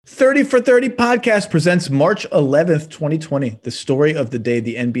30 for 30 podcast presents March 11th, 2020. The story of the day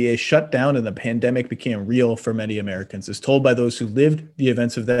the NBA shut down and the pandemic became real for many Americans is told by those who lived the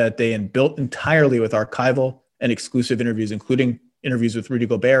events of that day and built entirely with archival and exclusive interviews, including interviews with Rudy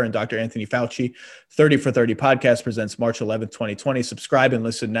Gobert and Dr. Anthony Fauci. 30 for 30 podcast presents March 11th, 2020. Subscribe and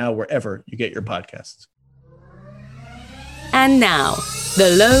listen now wherever you get your podcasts. And now,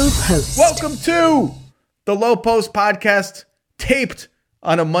 The Low Post. Welcome to The Low Post podcast, taped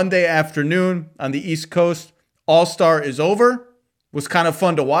on a Monday afternoon on the East Coast. All-Star is over. Was kind of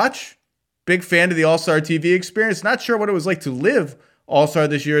fun to watch. Big fan of the All-Star TV experience. Not sure what it was like to live All-Star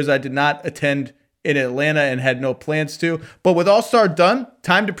this year, as I did not attend in Atlanta and had no plans to. But with All-Star done,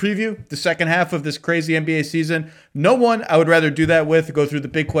 time to preview the second half of this crazy NBA season. No one I would rather do that with, go through the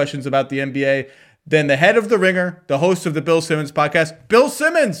big questions about the NBA, than the head of The Ringer, the host of the Bill Simmons podcast. Bill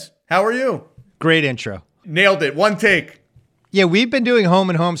Simmons, how are you? Great intro. Nailed it. One take. Yeah, we've been doing home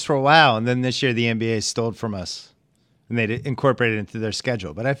and homes for a while, and then this year the NBA stole it from us, and they incorporated it into their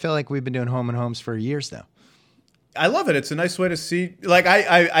schedule. But I feel like we've been doing home and homes for years now. I love it. It's a nice way to see. Like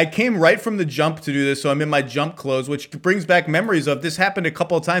I came right from the jump to do this, so I'm in my jump clothes, which brings back memories of this happened a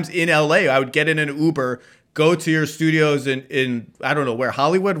couple of times in LA. I would get in an Uber, go to your studios in I don't know where,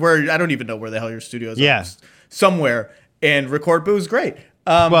 Hollywood, where I don't even know where the hell your studios are. Somewhere, and record. But it was great.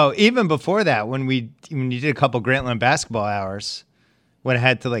 Well, even before that, when you did a couple Grantland basketball hours, when I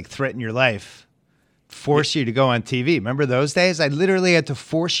had to like threaten your life, force you to go on TV. Remember those days? I literally had to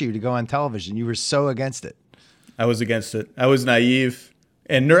force you to go on television. You were so against it. I was against it. I was naive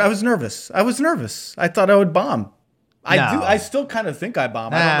and I was nervous. I thought I would bomb. I still kind of think I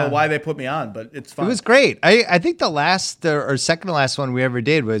bombed. I don't know why they put me on, but it's fun. It was great. I think the last or second to last one we ever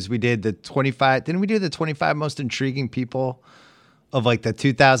did was we did the 25. Didn't we do the 25 most intriguing people of like the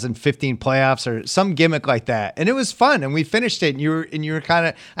 2015 playoffs or some gimmick like that? And it was fun. And we finished it, and you were kind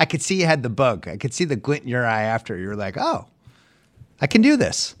of, I could see you had the bug. I could see the glint in your eye after. You were like, oh, I can do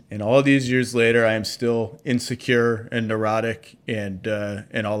this. And all these years later, I am still insecure and neurotic and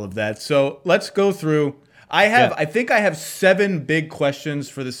all of that. So let's go through. I think I have 7 big questions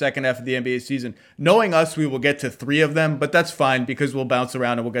for the second half of the NBA season. Knowing us, we will get to 3 of them, but that's fine because we'll bounce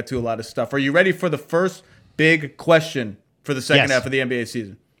around and we'll get to a lot of stuff. Are you ready for the first big question for the second half of the NBA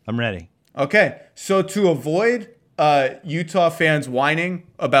season? I'm ready. Okay. So to avoid Utah fans whining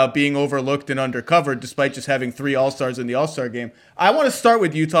about being overlooked and undercovered, despite just having 3 All-Stars in the All-Star game, I want to start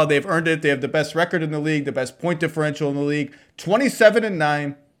with Utah. They've earned it. They have the best record in the league, the best point differential in the league,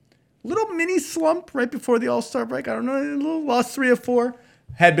 27-9. Little mini slump right before the All-Star break. I don't know, a little lost 3 of 4.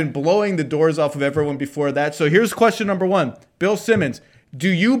 Had been blowing the doors off of everyone before that. So here's question number 1. Bill Simmons, do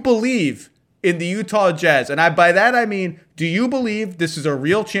you believe in the Utah Jazz? And by that I mean, do you believe this is a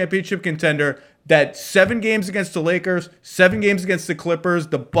real championship contender, that 7 games against the Lakers, 7 games against the Clippers,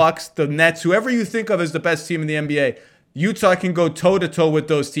 the Bucks, the Nets, whoever you think of as the best team in the NBA, Utah can go toe-to-toe with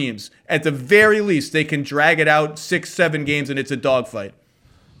those teams? At the very least, they can drag it out 6-7 games and it's a dogfight.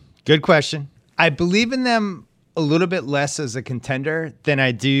 Good question. I believe in them a little bit less as a contender than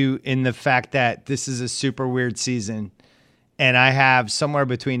I do in the fact that this is a super weird season, and I have somewhere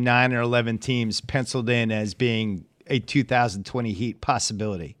between 9 or 11 teams penciled in as being a 2020 Heat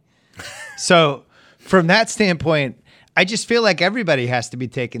possibility. So from that standpoint, I just feel like everybody has to be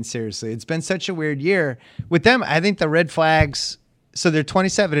taken seriously. It's been such a weird year. With them, I think the red flags, so they're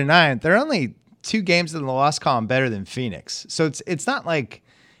 27-9. They're only 2 games in the loss column better than Phoenix. So it's not like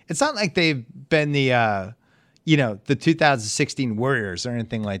they've been the 2016 Warriors or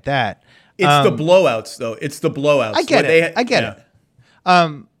anything like that. It's the blowouts, though. It's the blowouts. I get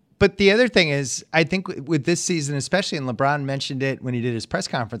it. But the other thing is, I think with this season, especially, and LeBron mentioned it when he did his press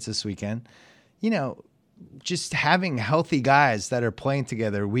conference this weekend, just having healthy guys that are playing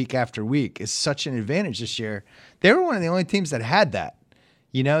together week after week is such an advantage this year. They were one of the only teams that had that.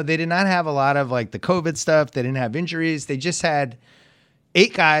 They did not have a lot of like the COVID stuff. They didn't have injuries. They just had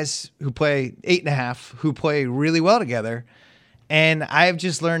 8 guys who play 8.5 who play really well together. And I've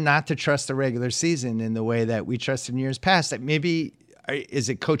just learned not to trust the regular season in the way that we trusted in years past. That maybe, is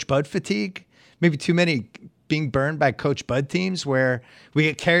it Coach Bud fatigue? Maybe too many being burned by Coach Bud teams where we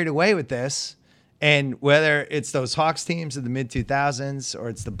get carried away with this. And whether it's those Hawks teams in the mid-2000s or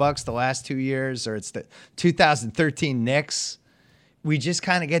it's the Bucks the last 2 years or it's the 2013 Knicks, we just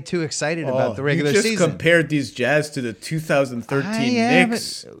kind of get too excited about the regular season. You just compared these Jazz to the 2013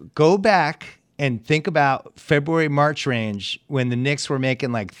 Knicks. Go back and think about February, March range when the Knicks were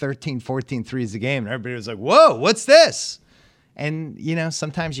making like 13, 14 threes a game. And everybody was like, whoa, what's this? And,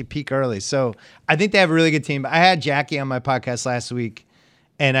 sometimes you peak early. So I think they have a really good team. I had Jackie on my podcast last week,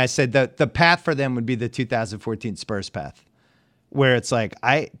 and I said that the path for them would be the 2014 Spurs path. where it's like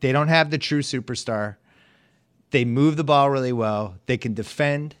they don't have the true superstar. They move the ball really well. They can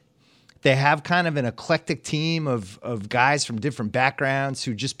defend. They have kind of an eclectic team of guys from different backgrounds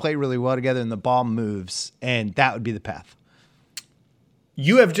who just play really well together, and the ball moves, and that would be the path.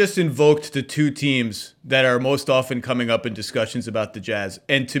 You have just invoked the two teams that are most often coming up in discussions about the Jazz.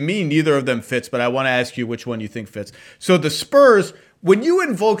 And to me, neither of them fits, but I want to ask you which one you think fits. So the Spurs, when you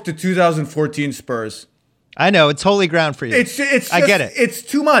invoke the 2014 Spurs, I know it's holy ground for you. It's just, I get it. It's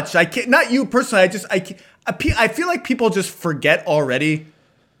too much. I can't, not you personally. I feel like people just forget already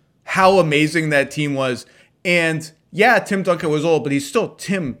how amazing that team was. And yeah, Tim Duncan was old, but he's still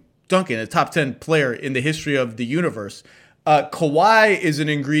Tim Duncan, a top 10 player in the history of the universe. Kawhi is an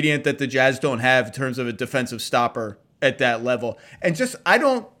ingredient that the Jazz don't have in terms of a defensive stopper at that level. And just,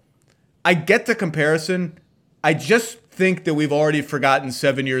 I get the comparison. I just think that we've already forgotten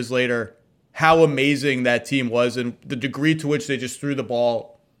 7 years later how amazing that team was and the degree to which they just threw the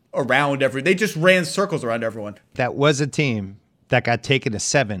ball around they just ran circles around everyone. That was a team that got taken to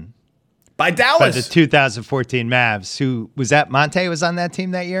 7 by Dallas. By the 2014 Mavs. Who was that? Monte was on that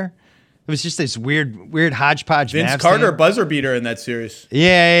team that year? It was just this weird hodgepodge. Vince Mavs Carter team. Buzzer beater in that series.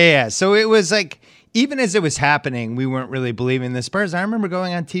 Yeah. So it was like, even as it was happening, we weren't really believing the Spurs. I remember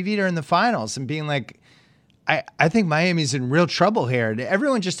going on TV during the finals and being like, I think Miami's in real trouble here.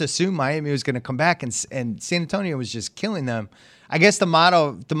 Everyone just assumed Miami was going to come back, and San Antonio was just killing them. I guess the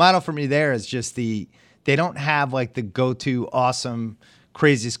model for me there is just they don't have like the go-to awesome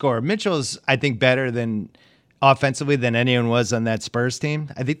crazy scorer. Mitchell's, I think, better than offensively than anyone was on that Spurs team.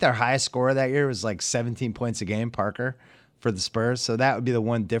 I think their highest scorer that year was like 17 points a game, Parker, for the Spurs. So that would be the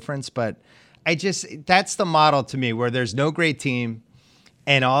one difference. But that's the model to me, where there's no great team,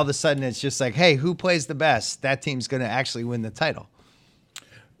 and all of a sudden it's just like, hey, who plays the best? That team's going to actually win the title.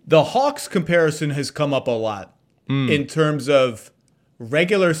 The Hawks comparison has come up a lot in terms of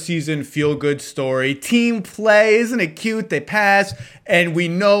regular season feel-good story. Team play, isn't it cute? They pass, and we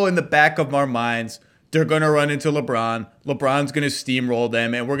know in the back of our minds they're going to run into LeBron. LeBron's going to steamroll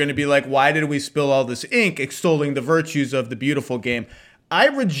them, and we're going to be like, why did we spill all this ink extolling the virtues of the beautiful game? I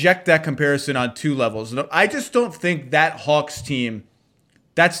reject that comparison on two levels. I just don't think that Hawks team,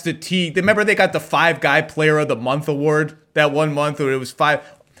 that's the Teague. Remember they got the 5-guy player of the month award that one month where it was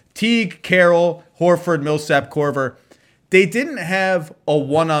 5. Teague, Carroll, Horford, Millsap, Korver. They didn't have a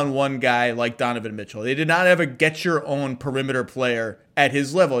one-on-one guy like Donovan Mitchell. They did not have a get-your-own perimeter player at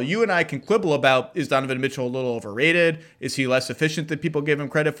his level. You and I can quibble about, is Donovan Mitchell a little overrated? Is he less efficient than people give him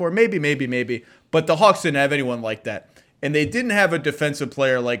credit for? Maybe. But the Hawks didn't have anyone like that. And they didn't have a defensive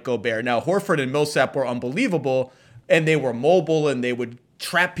player like Gobert. Now, Horford and Millsap were unbelievable, and they were mobile, and they would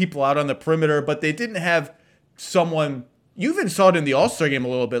trap people out on the perimeter, but they didn't have someone. You even saw it in the All-Star game a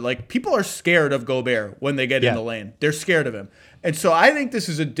little bit. Like, people are scared of Gobert when they get in the lane. They're scared of him. And so I think this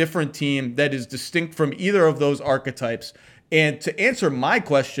is a different team that is distinct from either of those archetypes. And to answer my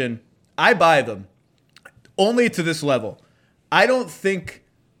question, I buy them only to this level. I don't think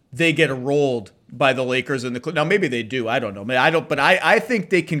they get rolled by the Lakers and the Clippers. Now, maybe they do. I don't know. But I think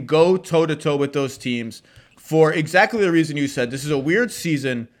they can go toe-to-toe with those teams for exactly the reason you said. This is a weird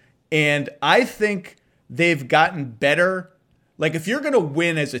season, and I think they've gotten better. Like, if you're going to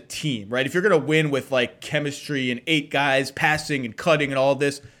win as a team, right? If you're going to win with, like, chemistry and 8 guys passing and cutting and all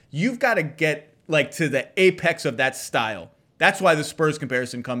this, you've got to get, like, to the apex of that style. That's why the Spurs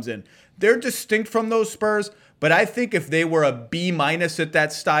comparison comes in. They're distinct from those Spurs, but I think if they were a B- at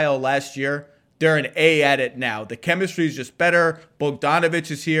that style last year, they're an A at it now. The chemistry is just better.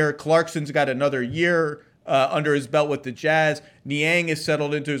 Bogdanovich is here. Clarkson's got another year under his belt with the Jazz. Niang is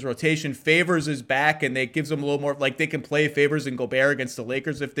settled into his rotation. Favors is back, and it gives them a little more, like, they can play Favors and Gobert against the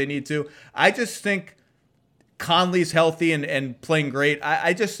Lakers if they need to. I just think Conley's healthy and playing great.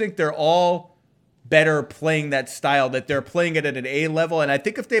 I just think they're all better playing that style, that they're playing it at an A level. And I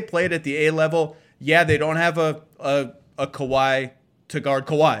think if they play it at the A level, yeah, they don't have a Kawhi to guard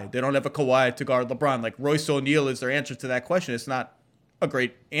Kawhi. They don't have a Kawhi to guard LeBron. Like, Royce O'Neal is their answer to that question. It's not a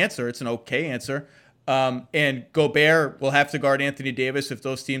great answer. It's an okay answer. And Gobert will have to guard Anthony Davis if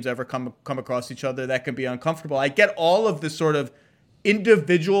those teams ever come across each other. That can be uncomfortable. I get all of this sort of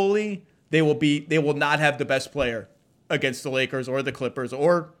individually. They will not have the best player against the Lakers or the Clippers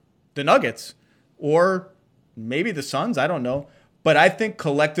or the Nuggets or maybe the Suns. I don't know. But I think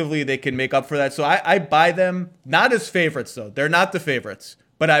collectively they can make up for that. So I buy them, not as favorites, though. They're not the favorites.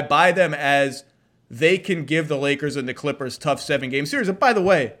 But I buy them as they can give the Lakers and the Clippers tough 7-game series. And by the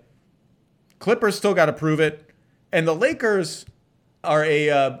way, Clippers still got to prove it. And the Lakers are a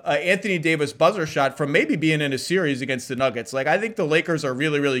Anthony Davis buzzer shot from maybe being in a series against the Nuggets. Like, I think the Lakers are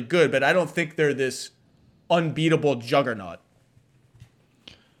really, really good, but I don't think they're this unbeatable juggernaut.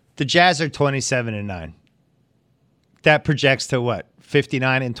 The Jazz are 27-9. That projects to what?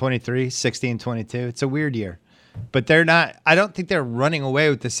 59-23, 60-22. It's a weird year. But they're not, I don't think they're running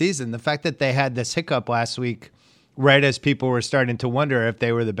away with the season. The fact that they had this hiccup last week, right as people were starting to wonder if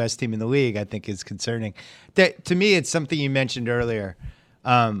they were the best team in the league, I think is concerning. To me, it's something you mentioned earlier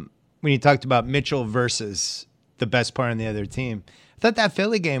when you talked about Mitchell versus the best player on the other team. I thought that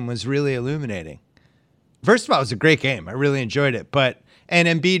Philly game was really illuminating. First of all, it was a great game. I really enjoyed it. And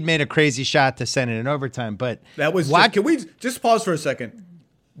Embiid made a crazy shot to send it in overtime. But that was can we just pause for a second?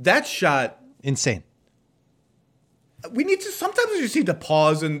 That shot, insane. Sometimes we just need to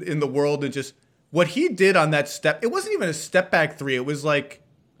pause in the world and just what he did on that step. It wasn't even a step back three. It was like,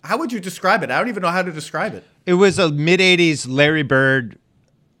 how would you describe it? I don't even know how to describe it. It was a mid-'80s Larry Bird.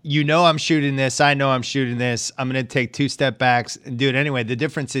 You know I'm shooting this. I know I'm shooting this. I'm going to take 2 step backs and do it anyway. The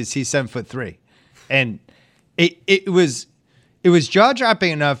difference is he's 7'3", and it was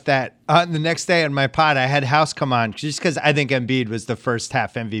jaw-dropping enough that the next day on my pod I had House come on just because I think Embiid was the first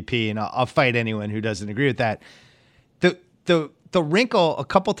half MVP, and I'll fight anyone who doesn't agree with that. The wrinkle a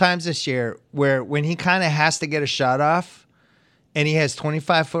couple times this year where when he kind of has to get a shot off and he has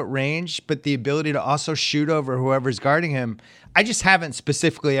 25-foot range, but the ability to also shoot over whoever's guarding him, I just haven't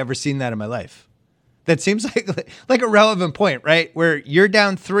specifically ever seen that in my life. That seems like a relevant point, right? Where you're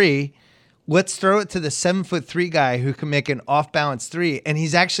down 3, let's throw it to the 7'3" guy who can make an off-balance 3, and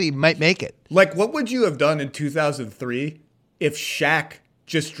he's actually might make it. Like, what would you have done in 2003 if Shaq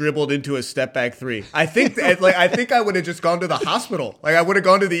just dribbled into a step back 3? I think I would have just gone to the hospital. Like, I would have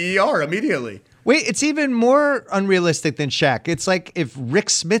gone to the ER immediately. Wait, it's even more unrealistic than Shaq. It's like if Rick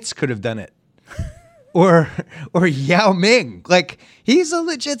Smits could have done it. or Yao Ming. Like, he's a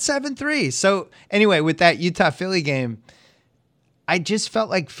legit 7'3". So anyway, with that Utah-Philly game, I just felt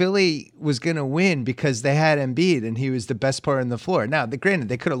like Philly was going to win because they had Embiid and he was the best player on the floor. Now, granted,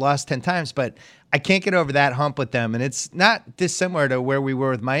 they could have lost 10 times, but I can't get over that hump with them. And it's not dissimilar to where we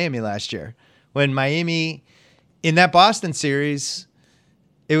were with Miami last year. When Miami, in that Boston series,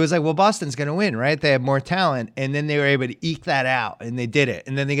 it was like, well, Boston's going to win, right? They have more talent. And then they were able to eke that out, and they did it.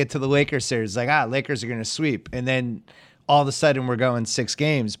 And then they get to the Lakers series, like, Lakers are going to sweep. And then all of a sudden we're going 6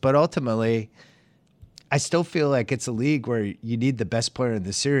 games. But ultimately, I still feel like it's a league where you need the best player in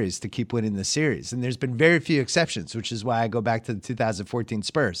the series to keep winning the series. And there's been very few exceptions, which is why I go back to the 2014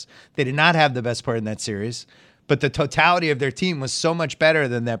 Spurs. They did not have the best player in that series, but the totality of their team was so much better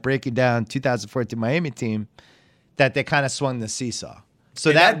than that breaking down 2014 Miami team that they kind of swung the seesaw.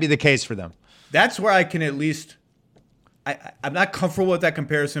 So that'd be the case for them. That's where I can at least, I'm not comfortable with that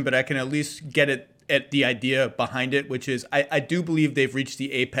comparison, but I can at least get it at the idea behind it, which is I do believe they've reached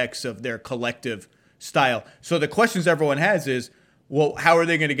the apex of their collective style. So the questions everyone has is, well, how are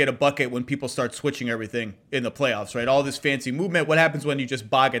they going to get a bucket when people start switching everything in the playoffs, right? All this fancy movement, what happens when you just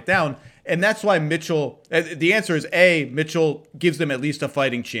bog it down? And that's why Mitchell, the answer is A, Mitchell gives them at least a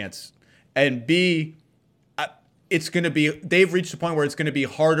fighting chance. And B, they've reached the point where it's going to be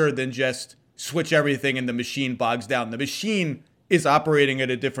harder than just switch everything and the machine bogs down. The machine is operating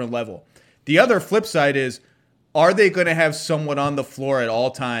at a different level. The other flip side is, are they going to have someone on the floor at all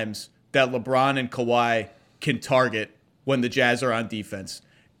times that LeBron and Kawhi can target when the Jazz are on defense?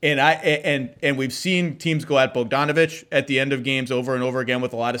 And we've seen teams go at Bogdanovic at the end of games over and over again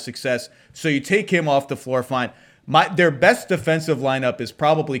with a lot of success. So you take him off the floor, fine. Their best defensive lineup is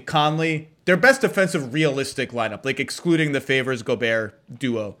probably Conley. Their best defensive realistic lineup, like excluding the Favors-Gobert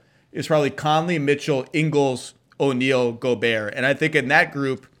duo, is probably Conley, Mitchell, Ingles, O'Neal, Gobert. And I think in that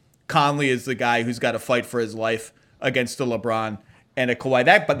group, Conley is the guy who's got to fight for his life against a LeBron and a Kawhi.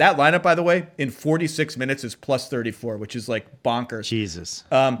 But that lineup, by the way, in 46 minutes is plus 34, which is like bonkers. Jesus.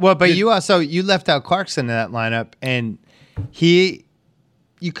 You left out Clarkson in that lineup, and you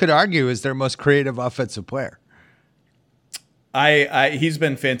could argue is their most creative offensive player. He's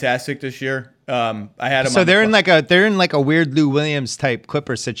been fantastic this year. I had him. So they're in like a weird Lou Williams type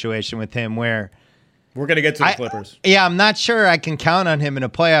Clipper situation with him where we're gonna get to the Clippers. I'm not sure I can count on him in a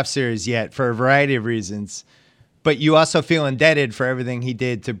playoff series yet for a variety of reasons. But you also feel indebted for everything he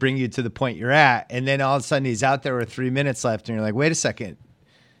did to bring you to the point you're at, and then all of a sudden he's out there with 3 minutes left, and you're like, wait a second,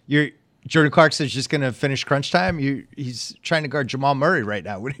 Jordan Clarkson's just gonna finish crunch time. He's trying to guard Jamal Murray right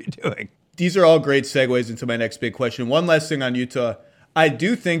now. What are you doing? These are all great segues into my next big question. One last thing on Utah. I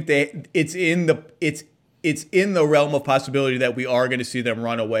do think it's in the realm of possibility that we are going to see them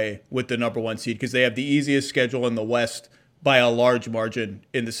run away with the number 1 seed because they have the easiest schedule in the West by a large margin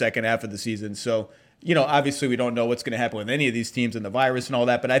in the second half of the season. So, obviously we don't know what's going to happen with any of these teams and the virus and all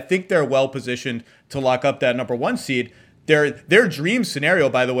that, but I think they're well positioned to lock up that number 1 seed. Their dream scenario,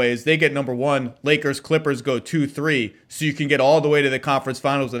 by the way, is they get number 1, Lakers, Clippers go 2-3, so you can get all the way to the conference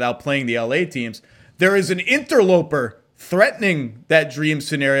finals without playing the LA teams. There is an interloper threatening that dream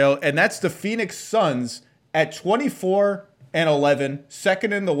scenario, and that's the Phoenix Suns at 24-11,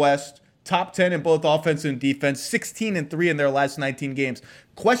 second in the West, top 10 in both offense and defense, 16-3 in their last 19 games.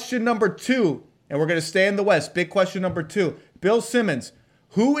 Question number 2, and we're going to stay in the West. Big question number 2. Bill Simmons,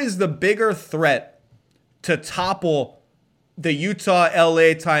 who is the bigger threat to topple the Utah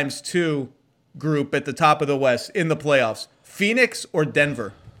LA times 2 group at the top of the West in the playoffs? Phoenix or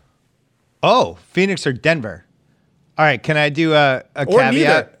Denver? Oh, Phoenix or Denver. All right, can I do a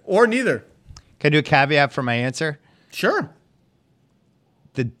caveat? Or neither. Can I do a caveat for my answer? Sure.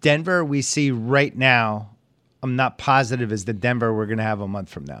 The Denver we see right now, I'm not positive is the Denver we're going to have a month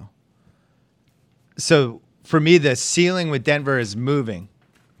from now. So for me, the ceiling with Denver is moving,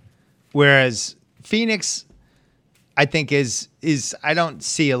 whereas Phoenix, I think is I don't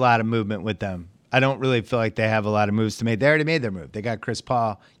see a lot of movement with them. I don't really feel like they have a lot of moves to make. They already made their move. They got Chris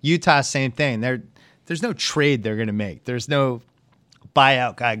Paul. Utah, same thing. There's no trade they're going to make. There's no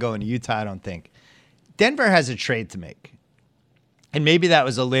buyout guy going to Utah, I don't think. Denver has a trade to make. And maybe that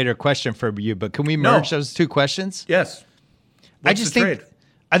was a later question for you, but can we merge those two questions? Yes. I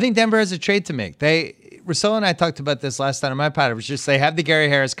think Denver has a trade to make. Russell and I talked about this last time on my pod. It was just they have the Gary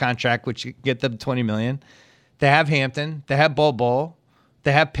Harris contract, which you get them $20 million. They have Hampton. They have Bol.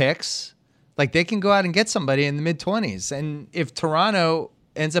 They have picks. Like, they can go out and get somebody in the mid-20s. And if Toronto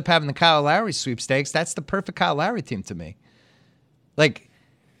ends up having the Kyle Lowry sweepstakes, that's the perfect Kyle Lowry team to me. Like,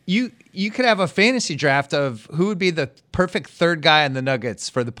 you could have a fantasy draft of who would be the perfect third guy in the Nuggets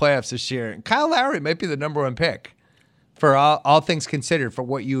for the playoffs this year. And Kyle Lowry might be the number 1 pick for all things considered for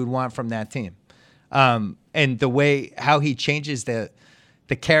what you would want from that team. And the way how he changes the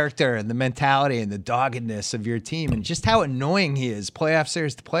character and the mentality and the doggedness of your team and just how annoying he is playoff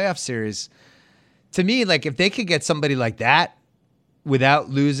series to playoff series. To me, like, if they could get somebody like that without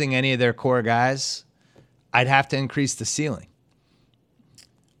losing any of their core guys, I'd have to increase the ceiling.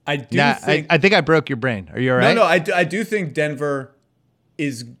 I think I broke your brain. Are you all right? No, I do think Denver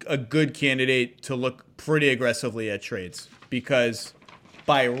is a good candidate to look pretty aggressively at trades because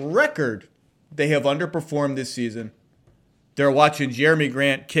by record, they have underperformed this season. They're watching Jeremy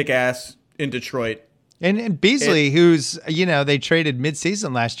Grant kick ass in Detroit. And Beasley, who's, they traded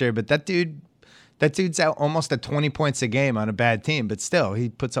midseason last year, but that dude's out almost at 20 points a game on a bad team, but still, he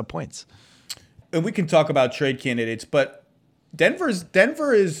puts up points. And we can talk about trade candidates, but Denver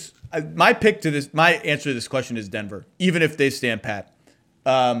is my answer to this question is Denver, even if they stand pat.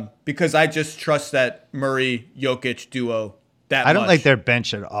 Because I just trust that Murray-Jokic duo that much. I don't like their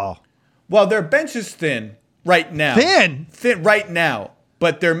bench at all. Well, their bench is thin right now. Thin right now.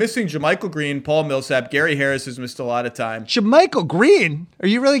 But they're missing JaMychal Green, Paul Millsap. Gary Harris has missed a lot of time. JaMychal Green? Are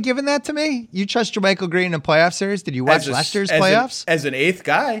you really giving that to me? You trust JaMychal Green in a playoff series? Did you watch last year's playoffs? As an 8th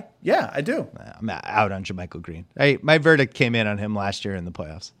guy, yeah, I do. I'm out on JaMychal Green. My verdict came in on him last year in the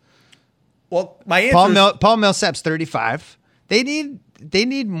playoffs. Well, my answer Paul Millsap's 35. They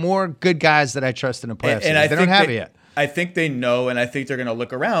need more good guys that I trust in a playoff series. They don't have it yet. I think they know, and I think they're going to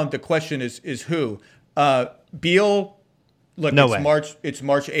look around. The question is who? Beal. Look, it's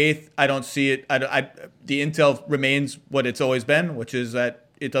March 8th. I don't see it. The intel remains what it's always been, which is that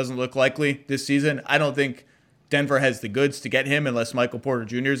it doesn't look likely this season. I don't think Denver has the goods to get him unless Michael Porter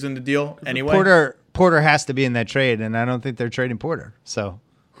Jr. is in the deal anyway. Porter has to be in that trade, and I don't think they're trading Porter. So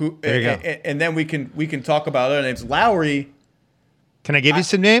there you go. And then we can talk about other names. Lowry. Can I give you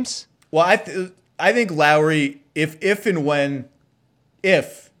some names? Well, I think Lowry, if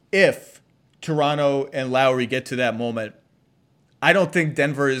Toronto and Lowry get to that moment, I don't think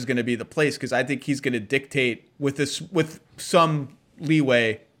Denver is going to be the place because I think he's going to dictate with some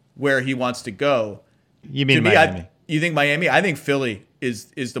leeway where he wants to go. You mean Miami? You think Miami? I think Philly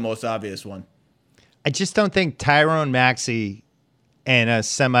is the most obvious one. I just don't think Tyrone Maxey and a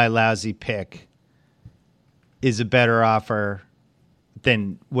semi-lousy pick is a better offer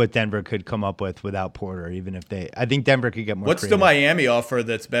than what Denver could come up with without Porter, even if I think Denver could get more What's creative. The Miami offer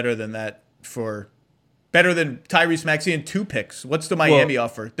that's better than that better than Tyrese Maxey and 2 picks? What's the Miami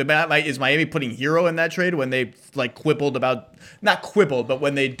offer? Is Miami putting Hero in that trade when they but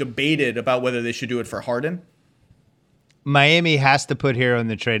when they debated about whether they should do it for Harden? Miami has to put Hero in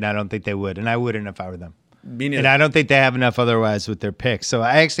the trade, and I don't think they would, and I wouldn't if I were them. Me neither. And I don't think they have enough otherwise with their picks. So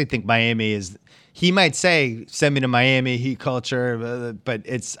I actually think Miami is. He might say, "Send me to Miami, Heat culture," but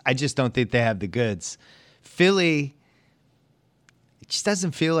I just don't think they have the goods. Philly, it just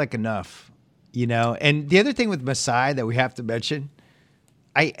doesn't feel like enough. And the other thing with Masai that we have to mention,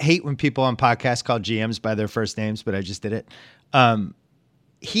 I hate when people on podcasts call GMs by their first names, but I just did it.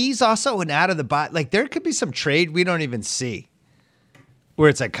 He's also an out of the box. Like there could be some trade we don't even see where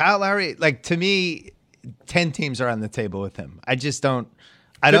it's like Kyle Lowry. Like to me, 10 teams are on the table with him. I just don't.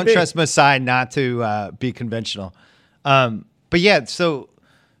 I don't trust Masai not to be conventional. But yeah, so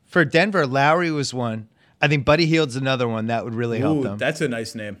for Denver, Lowry was one. I think Buddy Hield's another one that would really help them. That's a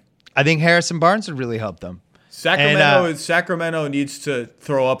nice name. I think Harrison Barnes would really help them. Sacramento needs to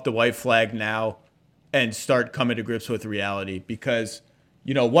throw up the white flag now and start coming to grips with reality because,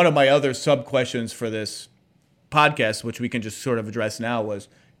 one of my other sub questions for this podcast, which we can just sort of address now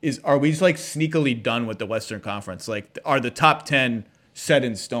are we just like sneakily done with the Western Conference? Like are the top 10 set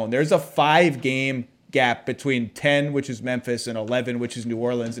in stone? There's a 5-game gap between 10, which is Memphis, and 11, which is New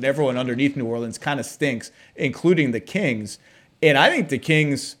Orleans, and everyone underneath New Orleans kind of stinks, including the Kings. And I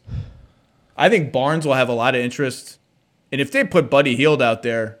think Barnes will have a lot of interest. And if they put Buddy Hield out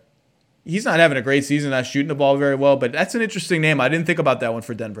there, he's not having a great season, not shooting the ball very well, but that's an interesting name. I didn't think about that one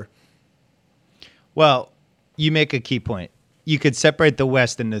for Denver. Well, you make a key point. You could separate the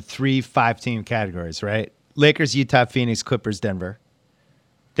West into 3 5-team categories, right? Lakers, Utah, Phoenix, Clippers, Denver.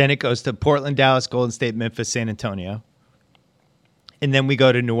 Then it goes to Portland, Dallas, Golden State, Memphis, San Antonio. And then we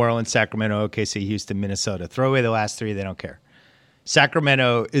go to New Orleans, Sacramento, OKC, Houston, Minnesota. Throw away the last 3. They don't care.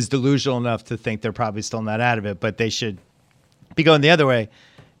 Sacramento is delusional enough to think they're probably still not out of it, but they should be going the other way.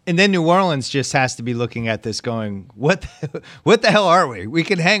 And then New Orleans just has to be looking at this going, what the hell are we? We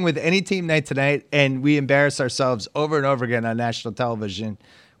can hang with any team night to night, and we embarrass ourselves over and over again on national television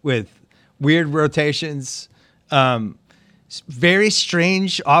with weird rotations, very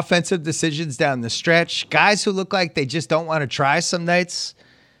strange offensive decisions down the stretch, guys who look like they just don't want to try some nights.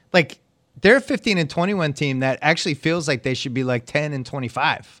 Like, they're a 15-21 team that actually feels like they should be like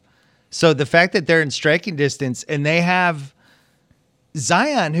 10-25. So the fact that they're in striking distance and they have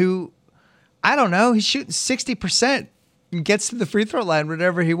Zion, who, I don't know, he's shooting 60% and gets to the free throw line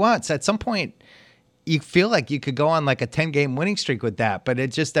whenever he wants. At some point, you feel like you could go on like a 10-game winning streak with that, but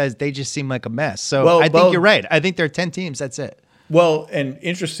it just they just seem like a mess. So I think you're right. I think there are 10 teams. That's it. Well, and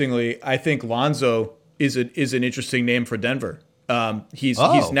interestingly, I think Lonzo is an interesting name for Denver. He's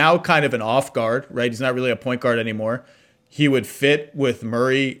now kind of an off guard, right? He's not really a point guard anymore. He would fit with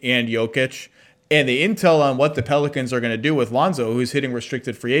Murray and Jokic. And the intel on what the Pelicans are going to do with Lonzo, who's hitting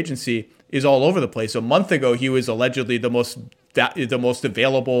restricted free agency, is all over the place. A month ago, he was allegedly the most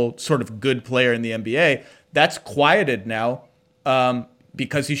available sort of good player in the NBA. That's quieted now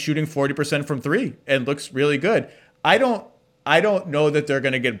because he's shooting 40% from 3 and looks really good. I don't know that they're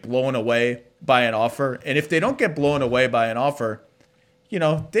going to get blown away by an offer. And if they don't get blown away by an offer,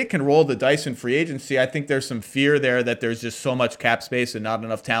 they can roll the dice in free agency. I think there's some fear there that there's just so much cap space and not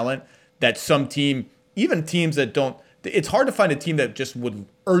enough talent that some team, even teams that don't, it's hard to find a team that just would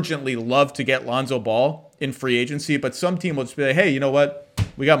urgently love to get Lonzo Ball in free agency, but some team will just be like, hey, you know what?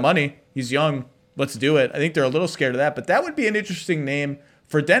 We got money. He's young. Let's do it. I think they're a little scared of that, but that would be an interesting name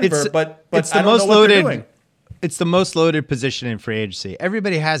for Denver, but it's I don't know what they're doing. It's the most loaded position in free agency.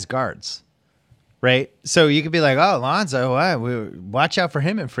 Everybody has guards, right? So you could be like, oh, Lonzo, watch out for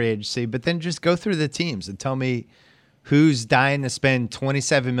him in free agency, but then just go through the teams and tell me who's dying to spend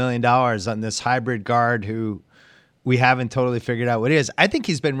 $27 million on this hybrid guard who we haven't totally figured out what it is. I think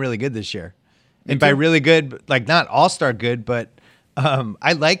he's been really good this year. And by really good, like not all-star good, but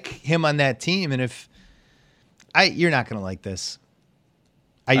I like him on that team. And you're not going to like this.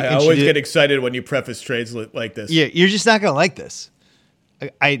 I always get excited when you preface trades like this. Yeah, you're just not going to like this.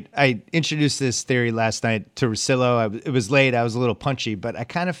 I introduced this theory last night to Rosillo. It was late. I was a little punchy, but I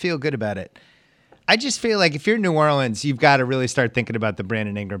kind of feel good about it. I just feel like if you're New Orleans, you've got to really start thinking about the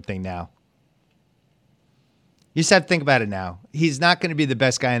Brandon Ingram thing now. You just have to think about it now. He's not going to be the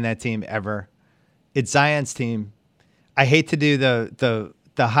best guy on that team ever. It's Zion's team. I hate to do the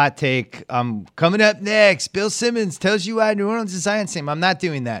hot take. Coming up next, Bill Simmons tells you why New Orleans is Zion's team. I'm not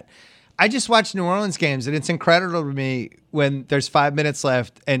doing that. I just watch New Orleans games, and it's incredible to me when there's 5 minutes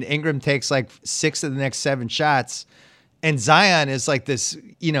left and Ingram takes like 6 of the next 7 shots. And Zion is like this,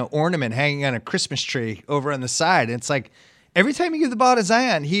 ornament hanging on a Christmas tree over on the side. And it's like every time you give the ball to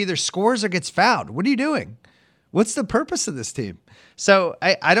Zion, he either scores or gets fouled. What are you doing? What's the purpose of this team? So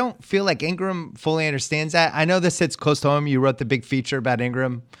I don't feel like Ingram fully understands that. I know this hits close to home. You wrote the big feature about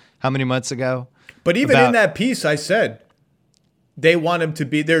Ingram how many months ago? But even in that piece, I said they want him to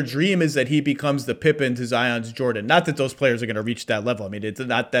be, their dream is that he becomes the Pippen to Zion's Jordan. Not that those players are going to reach that level. I mean, it's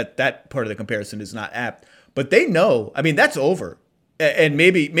not that part of the comparison is not apt. But they know, I mean, that's over. And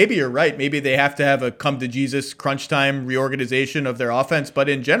maybe you're right. Maybe they have to have a come to Jesus crunch time reorganization of their offense. But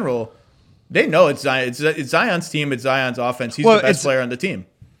in general, They know it's Zion. It's Zion's team. It's Zion's offense. He's the best player on the team.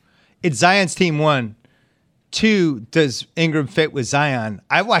 It's Zion's team, one. Two, does Ingram fit with Zion?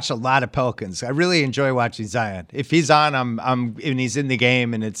 I watch a lot of Pelicans. I really enjoy watching Zion. If he's on, and he's in the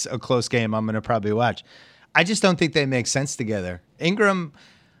game and it's a close game, I'm going to probably watch. I just don't think they make sense together. Ingram,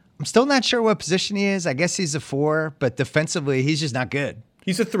 I'm still not sure what position he is. I guess he's a 4, but defensively, he's just not good.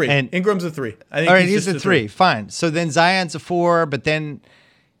 He's a 3. And Ingram's a 3. I think all right, he's a 3. Fine. So then Zion's a 4, but then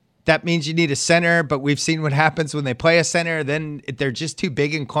that means you need a center. But we've seen what happens when they play a center. Then they're just too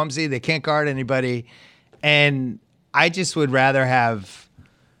big and clumsy. They can't guard anybody. And I just would rather have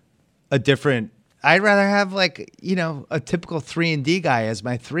I'd rather have a typical 3-and-D guy as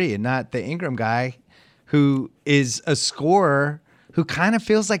my 3 and not the Ingram guy who is a scorer who kind of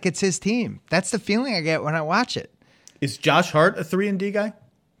feels like it's his team. That's the feeling I get when I watch it. Is Josh Hart a 3-and-D guy?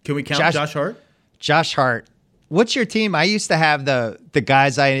 Can we count Josh Hart? Josh Hart. What's your team? I used to have the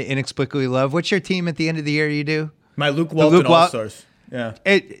guys I inexplicably love. What's your team at the end of the year you do? My Luke Walton All-Stars. Yeah.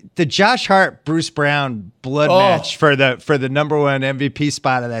 The Josh Hart, Bruce Brown blood match for the number 1 MVP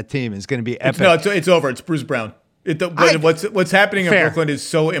spot of that team is going to be epic. It's over. It's Bruce Brown. What's happening in Brooklyn is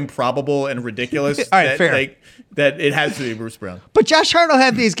so improbable and ridiculous that it has to be Bruce Brown. But Josh Hart will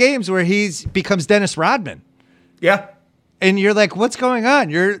have these games where he becomes Dennis Rodman. Yeah. And you're like, what's going on?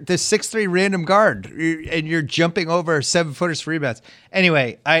 You're the 6'3" random guard, and you're jumping over 7-footers for rebounds.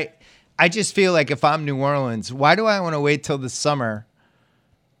 Anyway, I just feel like if I'm New Orleans, why do I want to wait till the summer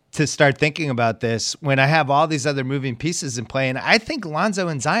to start thinking about this when I have all these other moving pieces in play? And I think Lonzo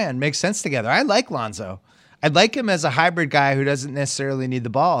and Zion make sense together. I like Lonzo. I like him as a hybrid guy who doesn't necessarily need the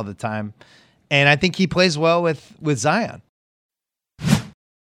ball all the time. And I think he plays well with Zion.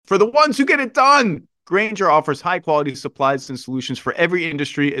 For the ones who get it done, Grainger offers high-quality supplies and solutions for every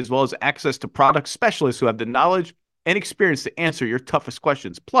industry, as well as access to product specialists who have the knowledge and experience to answer your toughest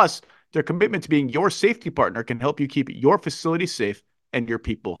questions. Plus, their commitment to being your safety partner can help you keep your facility safe and your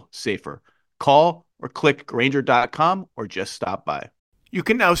people safer. Call or click Grainger.com or just stop by. You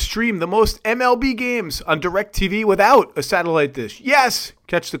can now stream the most MLB games on DirecTV without a satellite dish. Yes!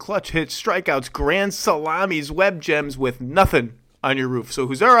 Catch the clutch hits, strikeouts, grand salamis, web gems with nothing on your roof. So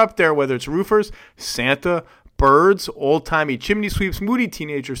who's there up there, whether it's roofers, Santa, birds, old-timey chimney sweeps, moody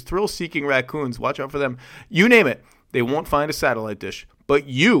teenagers, thrill-seeking raccoons, watch out for them. You name it, they won't find a satellite dish. But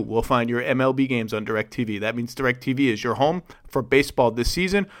you will find your MLB games on DirecTV. That means DirecTV is your home for baseball this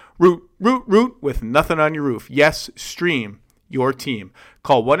season. Root with nothing on your roof. Yes, stream your team.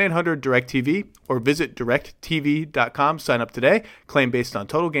 Call 1-800-DIRECTV or visit directtv.com. Sign up today. Claim based on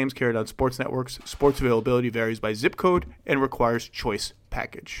total games carried on sports networks. Sports availability varies by zip code and requires choice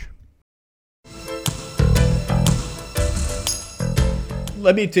package.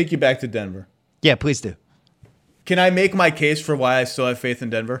 Let me take you back to Denver. Yeah, please do. Can I make my case for why I still have faith in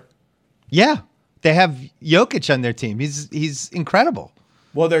Denver? Yeah. They have Jokic on their team. He's incredible.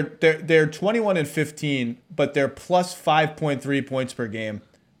 Well, they're 21-15, but they're plus 5.3 points per game,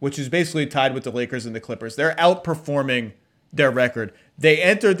 which is basically tied with the Lakers and the Clippers. They're outperforming their record. They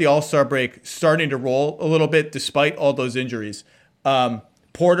entered the All-Star break starting to roll a little bit despite all those injuries.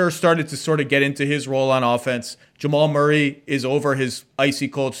 Porter started to sort of get into his role on offense. Jamal Murray is over his icy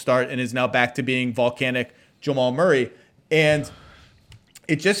cold start and is now back to being volcanic Jamal Murray. And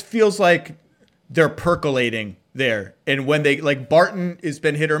it just feels like they're percolating there. And when they, like, Barton has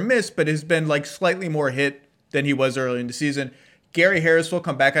been hit or miss, but has been like slightly more hit than he was early in the season. Gary Harris will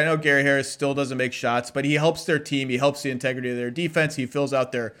come back. I know Gary Harris still doesn't make shots, but he helps their team. He helps the integrity of their defense. He fills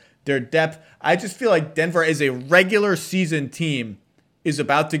out their depth. I just feel like Denver as a regular season team is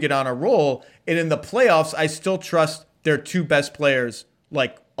about to get on a roll. And in the playoffs, I still trust their 2 best players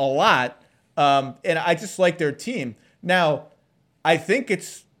like a lot. And I just like their team. Now, I think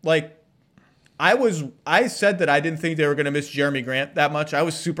it's like, I said that I didn't think they were going to miss Jeremy Grant that much. I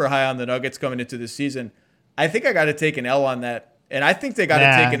was super high on the Nuggets coming into this season. I think I got to take an L on that. And I think they got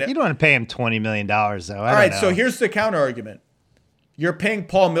to take an L. You don't want to pay him $20 million, though. All right, so here's the counter argument. You're paying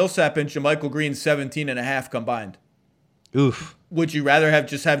Paul Millsap and JaMychal Green 17.5 combined. Oof. Would you rather have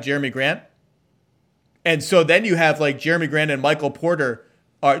Jeremy Grant? And so then you have like Jeremy Grant and Michael Porter.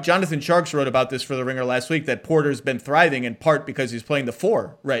 Jonathan Sharks wrote about this for The Ringer last week, that Porter's been thriving in part because he's playing the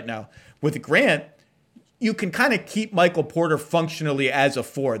 4 right now. With Grant, you can kind of keep Michael Porter functionally as a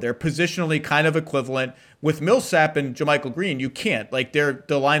 4. They're positionally kind of equivalent. With Millsap and JaMychal Green, you can't. Like, the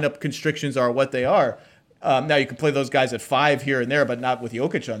lineup constrictions are what they are. Now you can play those guys at 5 here and there, but not with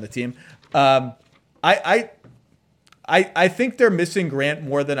Jokic on the team. I think they're missing Grant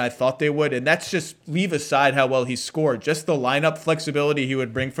more than I thought they would, and that's just leave aside how well he scored, just the lineup flexibility he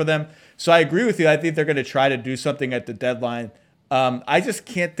would bring for them. So I agree with you. I think they're going to try to do something at the deadline. I just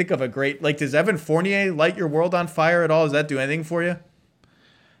can't think of a great, like, does Evan Fournier light your world on fire at all? Does that do anything for you?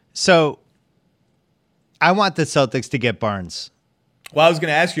 So I want the Celtics to get Barnes. Well, I was going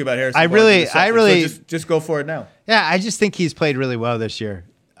to ask you about Harrison. I really, so just go for it now. Yeah, I just think he's played really well this year.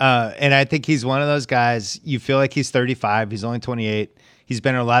 And I think he's one of those guys, you feel like he's 35. He's only 28. He's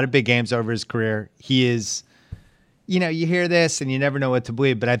been in a lot of big games over his career. He is, you hear this and you never know what to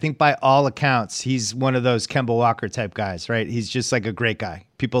believe, but I think by all accounts, he's one of those Kemba Walker type guys, right? He's just like a great guy.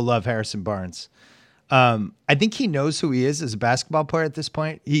 People love Harrison Barnes. I think he knows who he is as a basketball player at this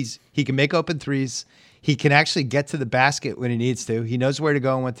point. He can make open threes. He can actually get to the basket when he needs to. He knows where to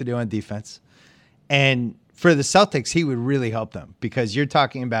go and what to do on defense. And for the Celtics, he would really help them because you're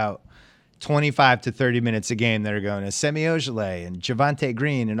talking about 25 to 30 minutes a game that are going to Semi Ojeleye and Javonte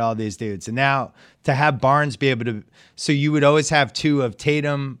Green and all these dudes. And now to have Barnes be able to, so you would always have two of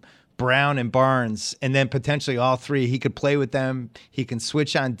Tatum, Brown, and Barnes, and then potentially all three. He could play with them. He can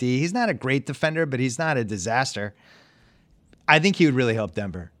switch on D. He's not a great defender, but he's not a disaster. I think he would really help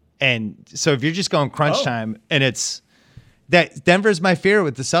Denver. And so if you're just going crunch time, and it's that Denver's my fear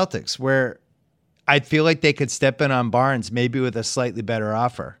with the Celtics, where I feel like they could step in on Barnes maybe with a slightly better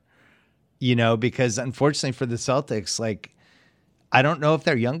offer, because unfortunately for the Celtics, like, I don't know if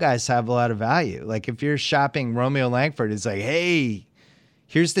their young guys have a lot of value. Like if you're shopping Romeo Langford, it's like, hey,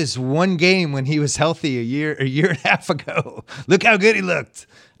 here's this one game when he was healthy a year and a half ago. Look how good he looked.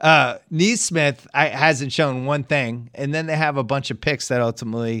 Neesmith hasn't shown one thing, and then they have a bunch of picks that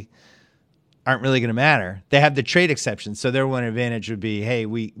ultimately aren't really going to matter. They have the trade exception, so their one advantage would be, hey,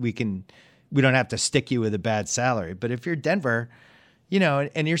 we don't have to stick you with a bad salary. But if you're Denver,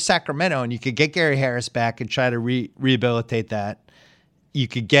 and you're Sacramento, and you could get Gary Harris back and try to rehabilitate that, you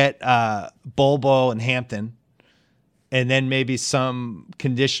could get Bol and Hampton, and then maybe some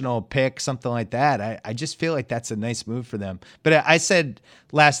conditional pick, something like that. I just feel like that's a nice move for them. But I said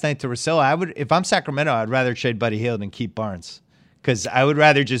last night to Russillo, if I'm Sacramento, I'd rather trade Buddy Hield and keep Barnes because I would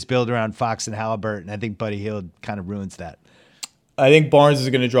rather just build around Fox and Halliburton. I think Buddy Hield kind of ruins that. I think Barnes is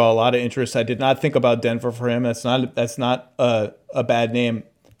going to draw a lot of interest. I did not think about Denver for him. That's not a bad name.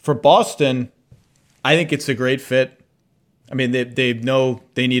 For Boston, I think it's a great fit. I mean, they know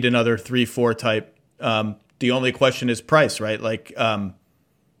they need another 3-4 type. The only question is price, right? Like,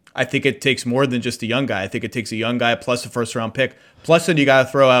 I think it takes more than just a young guy. I think it takes a young guy plus a first-round pick. Plus, then you got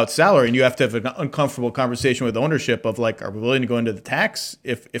to throw out salary, and you have to have an uncomfortable conversation with ownership of, like, are we willing to go into the tax?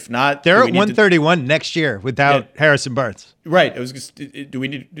 If not, they're at 131 next year without Harrison Barnes. Right. Do we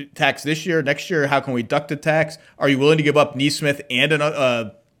need tax this year, next year? How can we duck the tax? Are you willing to give up Neesmith and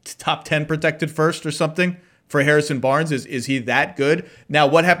a top 10 protected first or something for Harrison Barnes? Is he that good? Now,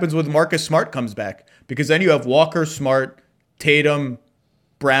 what happens when Marcus Smart comes back? Because then you have Walker, Smart, Tatum,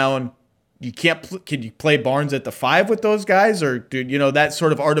 Brown. Can you play Barnes at the 5 with those guys? Or, that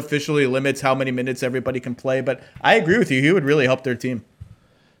sort of artificially limits how many minutes everybody can play. But I agree with you. He would really help their team.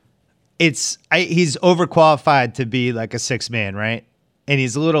 He's overqualified to be like a 6-man, right? And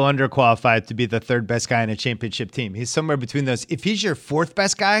he's a little underqualified to be the 3rd best guy in a championship team. He's somewhere between those. If he's your 4th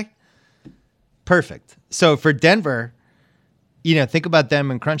best guy, perfect. So for Denver, think about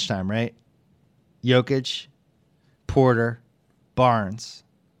them in crunch time, right? Jokic, Porter, Barnes,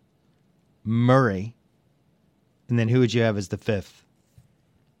 Murray, and then who would you have as the 5th?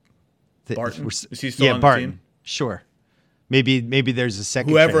 Barton. Is he still on Barton. the team? Sure. Maybe there's a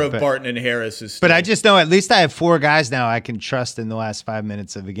second. Whoever trade, of Barton and Harris is. But I just know at least I have 4 guys now I can trust in the last 5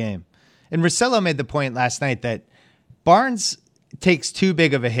 minutes of the game. And Russillo made the point last night that Barnes takes too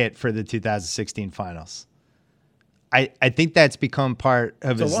big of a hit for the 2016 finals. I think that's become part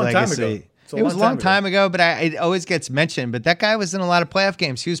of his legacy. It was a long time ago, but it always gets mentioned. But that guy was in a lot of playoff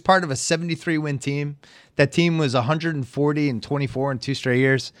games. He was part of a 73-win team. That team was 140 and 24 in 2 straight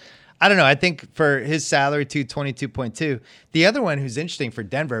years. I don't know. I think for his salary, 222.2. The other one who's interesting for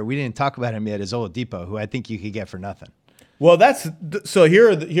Denver, we didn't talk about him yet, is Oladipo, who I think you could get for nothing. Well, so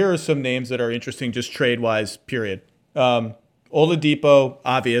here are some names that are interesting, just trade-wise, period. Oladipo,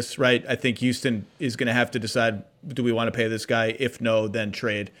 obvious, right? I think Houston is going to have to decide, do we want to pay this guy? If no, then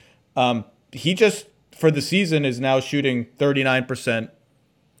trade. He just, for the season, is now shooting 39%,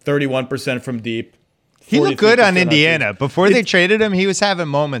 31% from deep. He looked good on Indiana. Before they traded him, he was having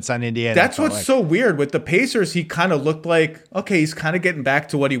moments on Indiana. That's what's so weird. With the Pacers, he kind of looked like, okay, he's kind of getting back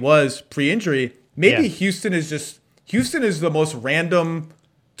to what he was pre-injury. Maybe Houston is the most random,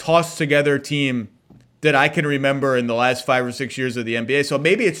 tossed-together team that I can remember in the last 5 or 6 years of the NBA. So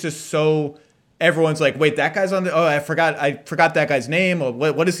maybe it's just so... Everyone's like, wait, that guy's on the... Oh, I forgot that guy's name. Or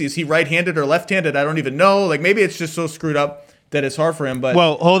what is he? Is he right-handed or left-handed? I don't even know. Like, maybe it's just so screwed up that it's hard for him. But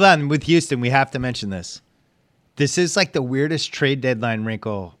well, hold on. With Houston, we have to mention this. This is like the weirdest trade deadline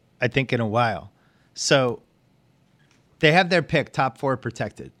wrinkle, I think, in a while. So they have their pick, top 4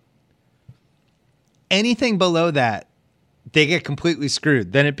 protected. Anything below that, they get completely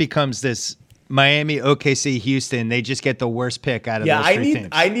screwed. Then it becomes this Miami, OKC, Houston. They just get the worst pick out of those three teams.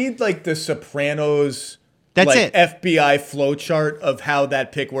 I need like the Sopranos. That's like it. FBI flowchart of how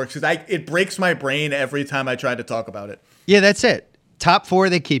that pick works. Because it breaks my brain every time I try to talk about it. Yeah, that's it. Top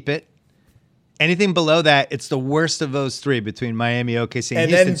 4, they keep it. Anything below that, it's the worst of those 3 between Miami, OKC,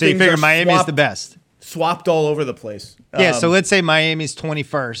 and Houston. So you figure Miami's the best. Swapped all over the place. Yeah, so let's say Miami's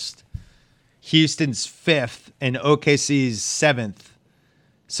 21st, Houston's 5th, and OKC's 7th.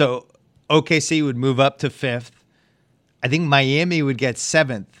 So OKC would move up to 5th. I think Miami would get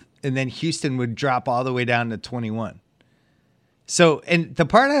 7th, and then Houston would drop all the way down to 21. So, and the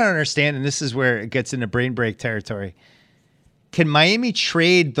part I don't understand, and this is where it gets into brain break territory, can Miami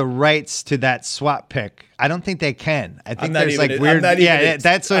trade the rights to that swap pick? I don't think they can. I think there's like weird. Yeah,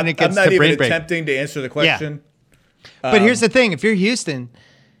 that's when it gets to brain break. I'm not even attempting to answer the question. Yeah. But here's the thing: if you're Houston,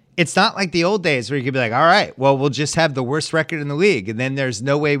 it's not like the old days where you could be like, "All right, well, we'll just have the worst record in the league, and then there's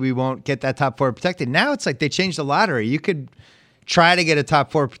no way we won't get that top 4 protected." Now it's like they changed the lottery. You could try to get a top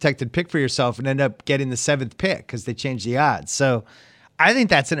 4 protected pick for yourself and end up getting the 7th pick because they changed the odds. So I think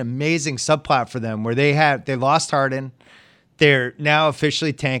that's an amazing subplot for them where they lost Harden. They're now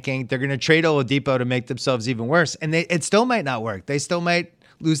officially tanking. They're going to trade Oladipo to make themselves even worse. And it still might not work. They still might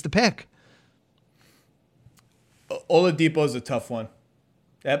lose the pick. Oladipo is a tough one.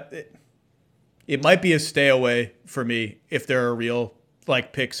 It might be a stay away for me if there are real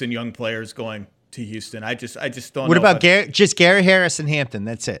like picks and young players going to Houston. I just don't know. What about Gary Harris and Hampton?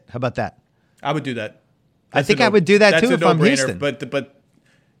 That's it. How about that? I would do that. I think I would do that too if I'm Houston. But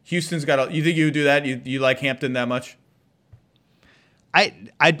Houston's got you think you would do that? You like Hampton that much?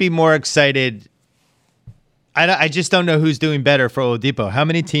 I'd be more excited. I just don't know who's doing better for Oladipo. How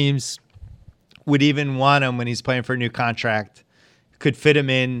many teams would even want him when he's playing for a new contract? Could fit him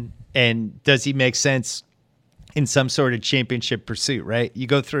in, and does he make sense in some sort of championship pursuit, right? You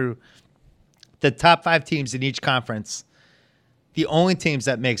go through the top 5 teams in each conference. The only teams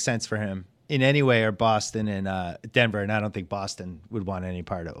that make sense for him in any way are Boston and Denver, and I don't think Boston would want any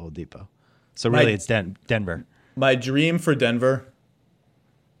part of Oladipo. So really it's Denver. My dream for Denver,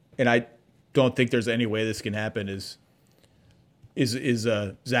 and I don't think there's any way this can happen, is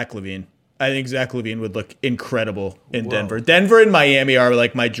Zach LaVine. I think Zach LaVine would look incredible in Denver. Denver and Miami are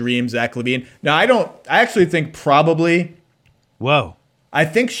like my dream Zach LaVine. Now, I actually think probably. Whoa. I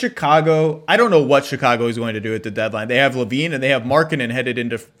think Chicago, I don't know what Chicago is going to do at the deadline. They have LaVine and they have Markkanen headed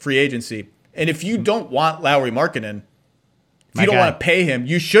into free agency. And if you don't want Lauri Markkanen, if you don't want to pay him,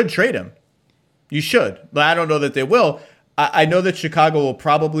 you should trade him. You should. But I don't know that they will. I know that Chicago will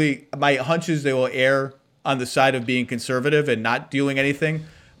probably, my hunch is they will err on the side of being conservative and not doing anything.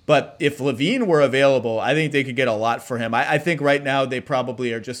 But if LaVine were available, I think they could get a lot for him. I think right now they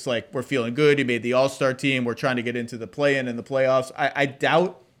probably are just like, we're feeling good. He made the All-Star team. We're trying to get into the play-in and the playoffs. I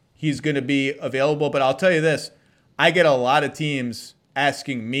doubt he's going to be available. But I'll tell you this. I get a lot of teams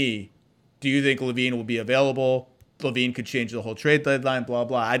asking me, do you think LaVine will be available? LaVine could change the whole trade deadline, blah,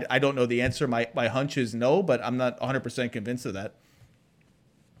 blah. I don't know the answer. My hunch is no, but I'm not 100% convinced of that.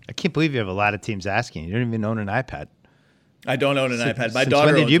 I can't believe you have a lot of teams asking. You don't even own an iPad. I don't own an iPad. My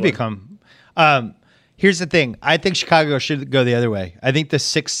daughter. When did you become? Here's the thing. I think Chicago should go the other way. I think the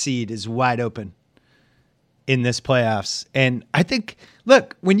 6th seed is wide open in this playoffs. And I think,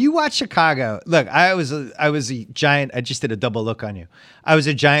 look, when you watch Chicago, look, I was a giant. I just did a double look on you. I was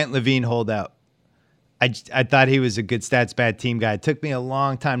a giant LaVine holdout. I thought he was a good stats, bad team guy. It took me a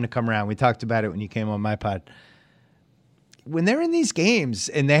long time to come around. We talked about it when you came on my pod. When they're in these games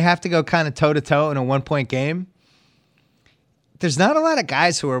and they have to go kind of toe-to-toe in a 1-point game, there's not a lot of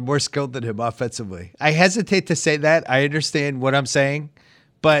guys who are more skilled than him offensively. I hesitate to say that. I understand what I'm saying.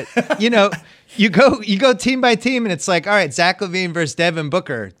 But, you go team by team, and it's like, all right, Zach LaVine versus Devin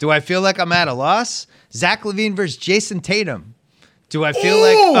Booker. Do I feel like I'm at a loss? Zach LaVine versus Jason Tatum. Do I feel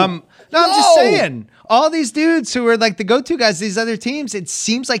I'm just saying. All these dudes who are like the go-to guys, these other teams, it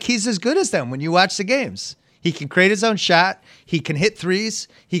seems like he's as good as them when you watch the games. He can create his own shot. He can hit threes.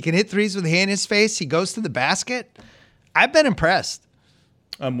 He can hit threes with a hand in his face. He goes to the basket. I've been impressed.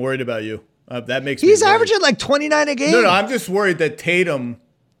 I'm worried about you. That makes me He's worried. averaging like 29 a game. No, I'm just worried that Tatum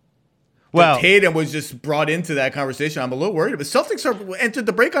was just brought into that conversation. I'm a little worried. But Celtics entered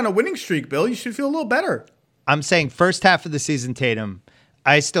the break on a winning streak, Bill. You should feel a little better. I'm saying first half of the season, Tatum.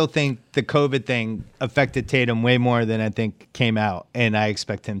 I still think the COVID thing affected Tatum way more than I think came out, and I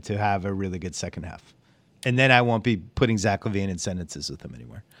expect him to have a really good second half. And then I won't be putting Zach LaVine in sentences with him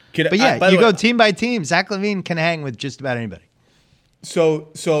anymore. But you go team by team. Zach LaVine can hang with just about anybody. So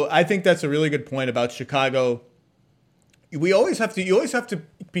I think that's a really good point about Chicago. You always have to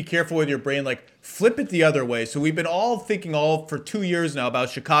be careful with your brain, like flip it the other way. So we've been all thinking for 2 years now about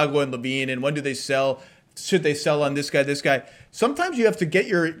Chicago and LaVine and when do they sell? Should they sell on this guy? Sometimes you have to get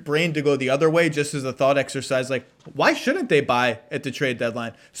your brain to go the other way just as a thought exercise. Like, why shouldn't they buy at the trade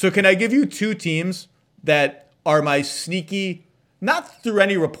deadline? So can I give you two teams that are my sneaky, not through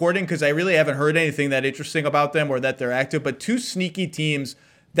any reporting because I really haven't heard anything that interesting about them or that they're active, but two sneaky teams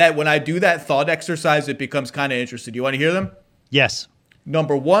that when I do that thought exercise, it becomes kind of interesting. Do you want to hear them? Yes.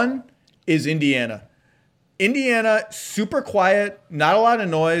 Number one is Indiana. Indiana, super quiet, not a lot of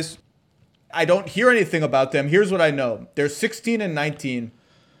noise. I don't hear anything about them. Here's what I know. They're 16-19,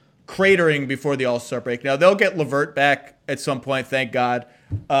 cratering before the All-Star break. Now, they'll get LeVert back at some point, thank God.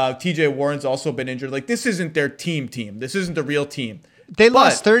 TJ Warren's also been injured. Like, this isn't their team. This isn't the real team. They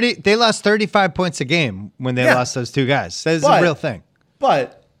lost 35 points a game when they lost those two guys. That is a real thing.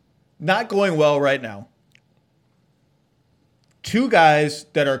 But not going well right now. Two guys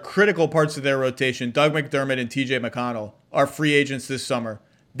that are critical parts of their rotation, Doug McDermott and TJ McConnell, are free agents this summer.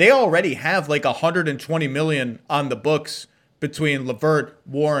 They already have like $120 million on the books between LeVert,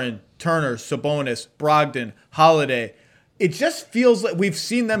 Warren, Turner, Sabonis, Brogdon, Holiday. It just feels like we've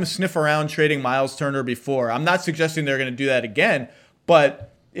seen them sniff around trading Miles Turner before. I'm not suggesting they're going to do that again,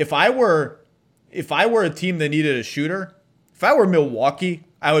 but if I were a team that needed a shooter, if I were Milwaukee,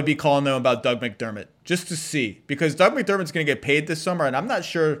 I would be calling them about Doug McDermott just to see, because Doug McDermott's going to get paid this summer, and I'm not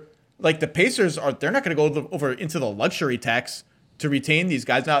sure. Like the Pacers they're not going to go over into the luxury tax to retain these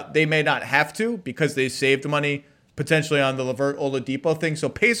guys. Now, they may not have to because they saved money potentially on the LeVert Oladipo thing. So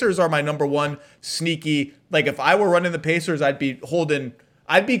Pacers are my number one sneaky. Like if I were running the Pacers, I'd be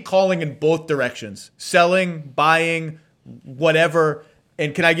calling in both directions. Selling, buying, whatever.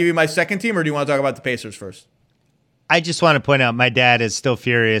 And can I give you my second team or do you want to talk about the Pacers first? I just want to point out my dad is still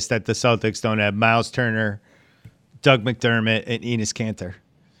furious that the Celtics don't have Miles Turner, Doug McDermott, and Enes Kanter.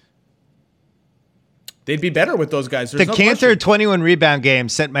 They'd be better with those guys. There's the Kanter 21 rebound game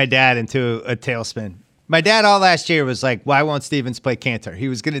sent my dad into a tailspin. My dad all last year was like, why won't Stevens play Kanter? He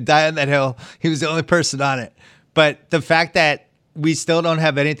was going to die on that hill. He was the only person on it. But the fact that we still don't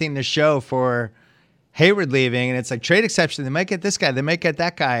have anything to show for Hayward leaving, and it's like trade exception. They might get this guy. They might get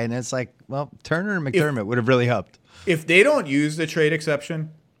that guy. And it's like, well, Turner and McDermott would have really helped. If they don't use the trade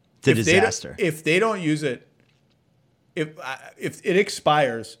exception, it's a disaster. If they don't use it, if it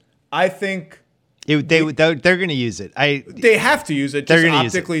expires, I think... they're going to use it. They have to use it. Just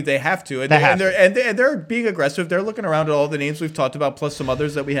optically, they have to. And they're being aggressive. They're looking around at all the names we've talked about, plus some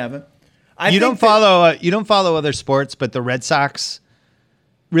others that we haven't. You don't follow other sports, but the Red Sox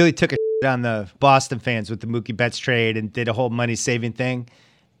really took a shit on the Boston fans with the Mookie Betts trade and did a whole money saving thing.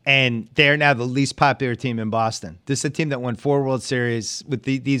 And they're now the least popular team in Boston. This is a team that won 4 World Series with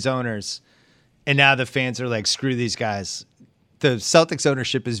these owners, and now the fans are like, screw these guys. The Celtics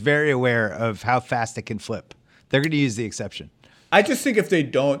ownership is very aware of how fast it can flip. They're going to use the exception. I just think if they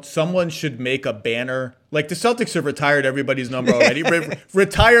don't, someone should make a banner. Like the Celtics have retired everybody's number already.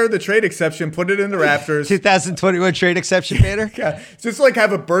 Retire the trade exception, put it in the rafters. 2021 trade exception banner? Yeah. Just like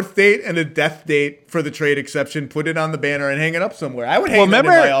have a birth date and a death date for the trade exception, put it on the banner and hang it up somewhere. I would hang that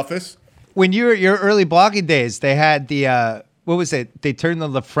in my office. When you were your early blogging days, they had the what was it? They turned the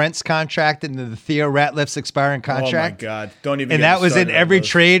LaFrentz contract into the Theo Ratliff's expiring contract. Oh my God! Don't even. And that was in every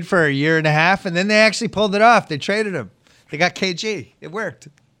trade for a year and a half, and then they actually pulled it off. They traded him. They got KG. It worked.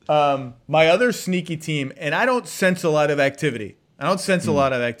 My other sneaky team, and I don't sense a lot of activity.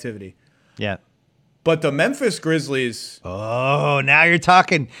 Yeah. But the Memphis Grizzlies. Oh, now you're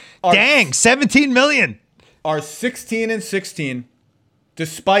talking. Dang, $17 million. Are 16-16,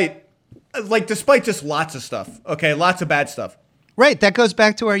 despite just lots of stuff. Okay, lots of bad stuff. Right. That goes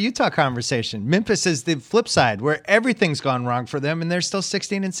back to our Utah conversation. Memphis is the flip side, where everything's gone wrong for them, and they're still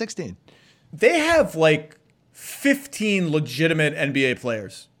 16-16. They have like 15 legitimate NBA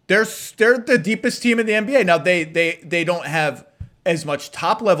players. They're the deepest team in the NBA. Now they don't have as much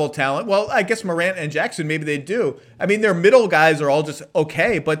top level talent. Well, I guess Morant and Jackson, maybe they do. I mean, their middle guys are all just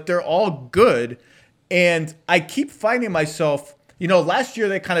okay, but they're all good. And I keep finding myself, last year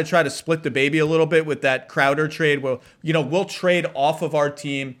they kind of tried to split the baby a little bit with that Crowder trade. Well, we'll trade off of our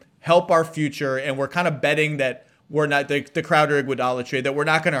team, help our future, and we're kind of betting that we're not the Crowder Iguodala trade, that we're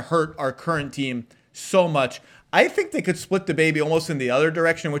not going to hurt our current team so much. I think they could split the baby almost in the other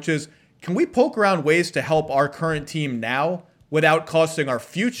direction, which is, can we poke around ways to help our current team now without costing our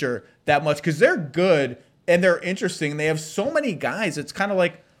future that much? Because they're good and they're interesting. They have so many guys. It's kind of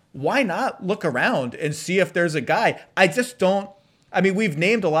like, why not look around and see if there's a guy? I just don't. I mean, we've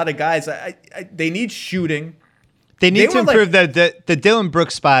named a lot of guys. They need shooting. They need to improve the Dylan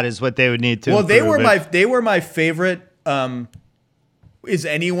Brooks spot is what they would need to. Well, improve. they were my favorite. Is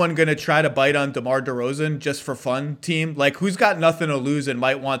anyone going to try to bite on DeMar DeRozan just for fun team? Like, who's got nothing to lose and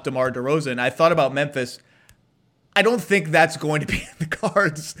might want DeMar DeRozan? I thought about Memphis. I don't think that's going to be in the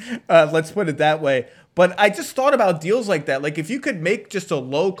cards. Let's put it that way. But I just thought about deals like that. Like, if you could make just a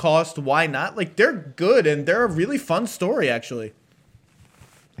low cost, why not? Like, they're good and they're a really fun story, actually.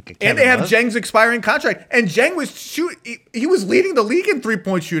 And they have Jeng's expiring contract. And Jeng was he was leading the league in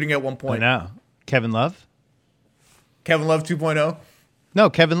 3-point shooting at one point. I know. Kevin Love? Kevin Love 2.0? No,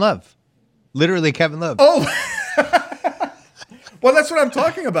 Kevin Love. Literally Kevin Love. Oh. Well, that's what I'm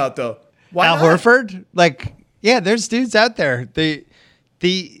talking about, though. Why Al not? Horford? Like, yeah, there's dudes out there. They're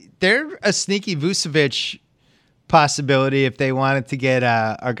a sneaky Vucevic possibility if they wanted to get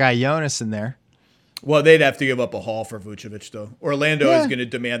our guy Jonas in there. Well, they'd have to give up a haul for Vucevic, though. Orlando is going to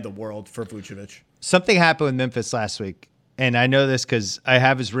demand the world for Vucevic. Something happened with Memphis last week, and I know this because I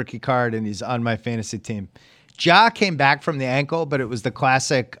have his rookie card, and he's on my fantasy team. Ja came back from the ankle, but it was the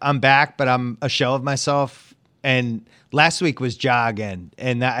classic, I'm back, but I'm a shell of myself. And last week was Ja again,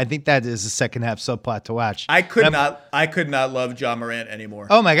 and I think that is the second half subplot to watch. I could not love Ja Morant anymore.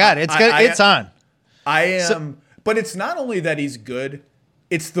 Oh, my God. It's on. I am, but it's not only that he's good,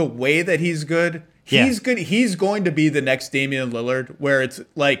 it's the way that he's good. He's good. He's going to be the next Damian Lillard, where it's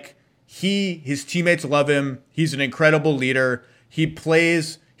like his teammates love him. He's an incredible leader. He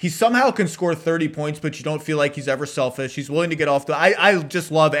somehow can score 30 points, but you don't feel like he's ever selfish. He's willing to get off I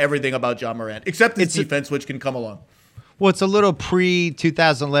just love everything about Ja Morant, except his defense, which can come along. Well, it's a little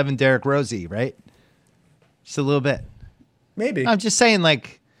pre-2011 Derrick Rosie, right? Just a little bit. Maybe. I'm just saying,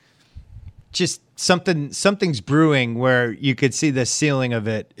 like, just something's brewing where you could see the ceiling of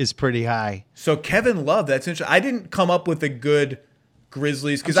it is pretty high. So Kevin Love, that's interesting. I didn't come up with a good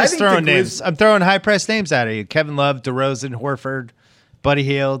Grizzlies because I think throwing names. I'm throwing high-priced names out of you. Kevin Love, DeRozan, Horford, Buddy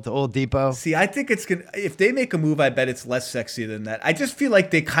Hield, Old Depot. See, I think it's gonna. If they make a move, I bet it's less sexy than that. I just feel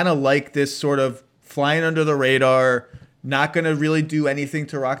like they kind of like this sort of flying under the radar. Not going to really do anything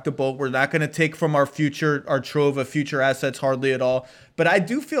to rock the boat. We're not going to take from our trove of future assets hardly at all. But I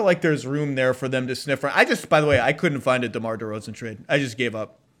do feel like there's room there for them to sniff around. By the way, I couldn't find a DeMar DeRozan trade. I just gave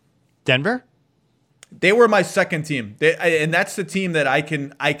up. Denver? They were my second team. And that's the team that I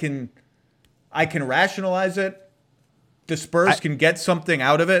can rationalize it. The Spurs can get something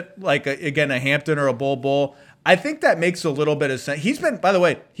out of it, like, again, a Hampton or a Bol. I think that makes a little bit of sense. He's been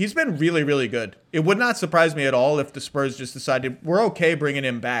really, really good. It would not surprise me at all if the Spurs just decided we're okay bringing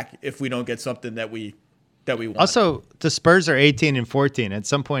him back if we don't get something that we want. Also, the Spurs are 18-14. At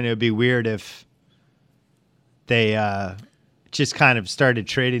some point, it would be weird if they just kind of started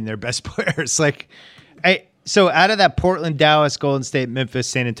trading their best players. So out of that Portland, Dallas, Golden State, Memphis,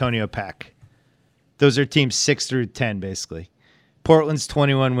 San Antonio pack, those are teams 6 through 10, basically. Portland's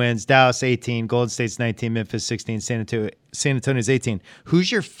 21 wins, Dallas 18, Golden State's 19, Memphis 16, San Antonio's 18.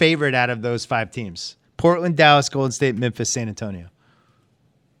 Who's your favorite out of those 5 teams? Portland, Dallas, Golden State, Memphis, San Antonio.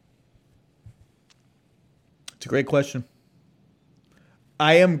 It's a great question.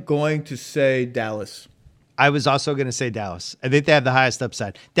 I am going to say Dallas. I was also going to say Dallas. I think they have the highest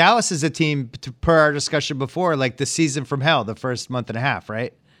upside. Dallas is a team, per our discussion before, like the season from hell, the first month and a half,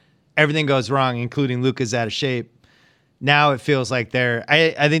 right? Everything goes wrong, including Luka's out of shape. Now it feels like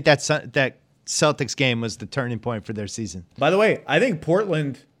I think that Celtics game was the turning point for their season. By the way, I think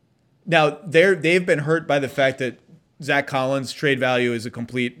Portland, now they've been hurt by the fact that Zach Collins' trade value is a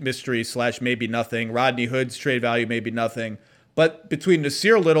complete mystery / maybe nothing. Rodney Hood's trade value maybe nothing. But between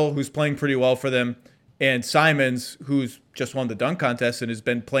Nasir Little, who's playing pretty well for them, and Simmons, who's just won the dunk contest and has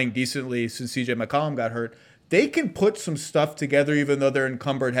been playing decently since CJ McCollum got hurt, they can put some stuff together even though they're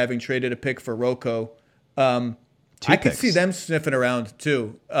encumbered having traded a pick for Rocco. I could see them sniffing around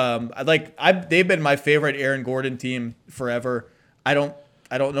too. They've been my favorite Aaron Gordon team forever. I don't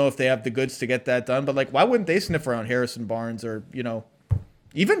know if they have the goods to get that done, but why wouldn't they sniff around Harrison Barnes or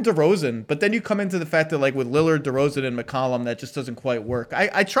even DeRozan? But then you come into the fact that with Lillard, DeRozan, and McCollum, that just doesn't quite work.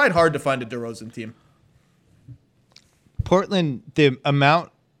 I tried hard to find a DeRozan team. Portland,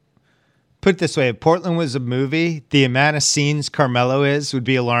 put it this way, if Portland was a movie, the amount of scenes Carmelo would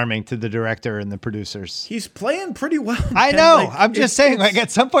be alarming to the director and the producers. He's playing pretty well. I know. I'm just saying, at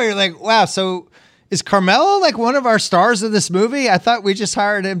some point, you're like, wow, so is Carmelo one of our stars of this movie? I thought we just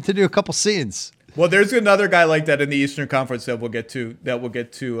hired him to do a couple scenes. Well, there's another guy like that in the Eastern Conference that we'll get to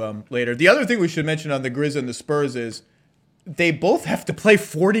later. The other thing we should mention on the Grizz and the Spurs is they both have to play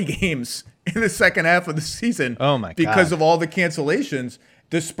 40 games in the second half of the season. Oh my God. Because of all the cancellations.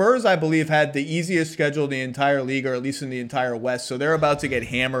 The Spurs, I believe, had the easiest schedule in the entire league, or at least in the entire West. So they're about to get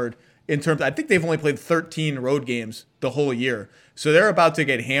hammered in terms. I think they've only played 13 road games the whole year. So they're about to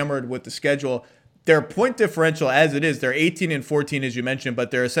get hammered with the schedule. Their point differential, as it is, they're 18 and 14, as you mentioned,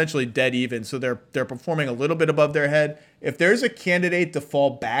 but they're essentially dead even. So they're performing a little bit above their head. If there's a candidate to fall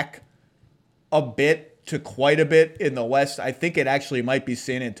back a bit to quite a bit in the West, I think it actually might be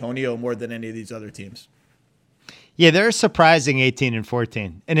San Antonio more than any of these other teams. Yeah, they're a surprising 18 and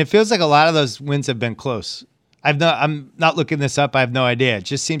 14. And it feels like a lot of those wins have been close. I'm not looking this up. I have no idea. It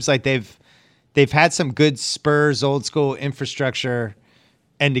just seems like they've had some good Spurs old school infrastructure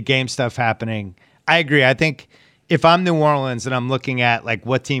end of game stuff happening. I agree. I think if I'm New Orleans and I'm looking at like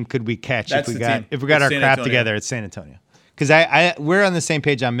what team could we catch if we got our crap together, it's San Antonio. Because we're on the same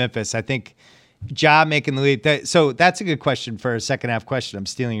page on Memphis. I think Ja making the lead. So that's a good question for a second half question. I'm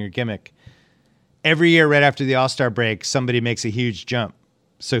stealing your gimmick. Every year right after the All-Star break, somebody makes a huge jump.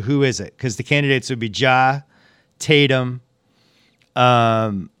 So who is it? Because the candidates would be Ja, Tatum.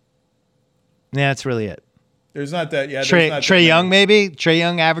 Yeah, that's really it. There's not that. Yeah, Trae Young maybe. Trae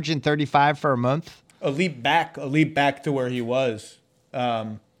Young averaging 35 for a month. A leap back to where he was.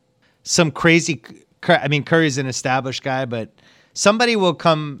 Some crazy. I mean, Curry's an established guy, but somebody will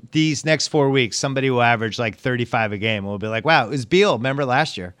come these next 4 weeks. Somebody will average like 35 a game. We'll be like, wow, it was Beal. Remember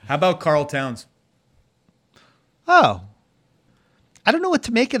last year? How about Karl Towns? Oh, I don't know what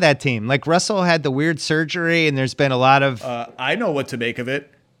to make of that team. Like Russell had the weird surgery, and there's been a lot of. I know what to make of it.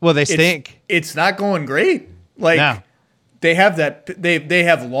 Well, they stink. It's not going great. Like they have that. They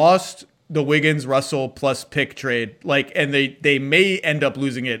have lost the Wiggins Russell plus pick trade. Like, and they may end up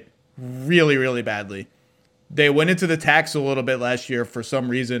losing it really, really badly. They went into the tax a little bit last year for some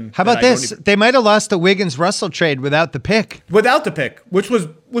reason. How about this? They might have lost the Wiggins-Russell trade without the pick. Without the pick, which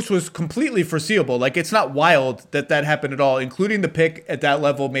was completely foreseeable. Like, it's not wild that happened at all. Including the pick at that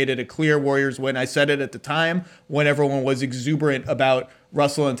level made it a clear Warriors win. I said it at the time when everyone was exuberant about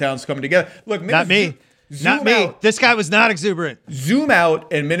Russell and Towns coming together. Look, not me. Not me. Out. This guy was not exuberant. Zoom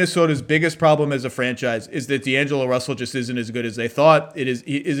out, and Minnesota's biggest problem as a franchise is that D'Angelo Russell just isn't as good as they thought. He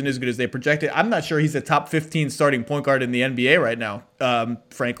isn't as good as they projected. I'm not sure he's a top 15 starting point guard in the NBA right now,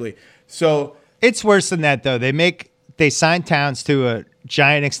 frankly. So it's worse than that, though. They sign Towns to a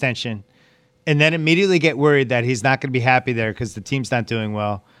giant extension, and then immediately get worried that he's not going to be happy there because the team's not doing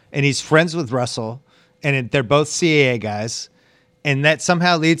well. And he's friends with Russell, and they're both CAA guys. And that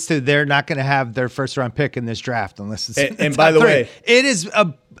somehow leads to they're not going to have their first round pick in this draft unless it's. And by the way, it is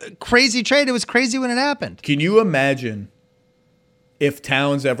a crazy trade. It was crazy when it happened. Can you imagine if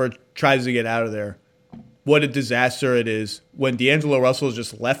Towns ever tries to get out of there? What a disaster it is when D'Angelo Russell is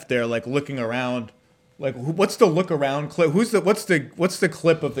just left there, like looking around. Like, what's the look around clip? What's the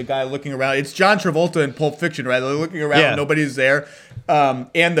clip of the guy looking around? It's John Travolta in Pulp Fiction, right? They're looking around, nobody's there,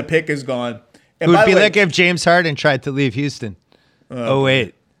 and the pick is gone. And it would be like if James Harden tried to leave Houston. Oh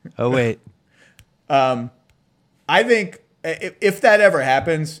wait. I think if that ever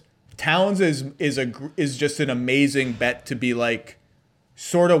happens, Towns is just an amazing bet to be like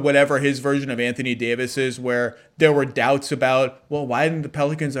sort of whatever his version of Anthony Davis is, where there were doubts about, well, why didn't the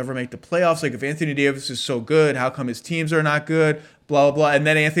Pelicans ever make the playoffs? Like, if Anthony Davis is so good, how come his teams are not good? Blah, blah, blah. And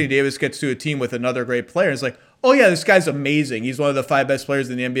then Anthony Davis gets to a team with another great player. And it's like, oh yeah, this guy's amazing. He's one of the 5 best players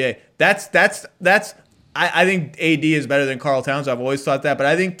in the NBA. I think AD is better than Karl Towns. I've always thought that. But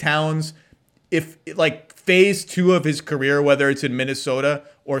I think Towns, if like phase 2 of his career, whether it's in Minnesota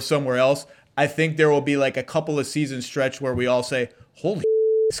or somewhere else, I think there will be like a couple of season stretch where we all say, holy,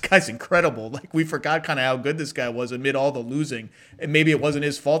 this guy's incredible. Like, we forgot kind of how good this guy was amid all the losing. And maybe it wasn't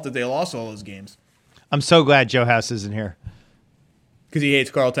his fault that they lost all those games. I'm so glad Joe House isn't here. Because he hates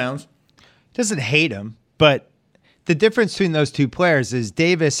Karl Towns? Doesn't hate him, but the difference between those two players is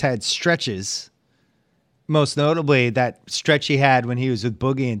Davis had stretches. Most notably, that stretch he had when he was with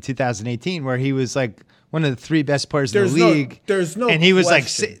Boogie in 2018, where he was like one of the 3 best players in the league. There's no and he was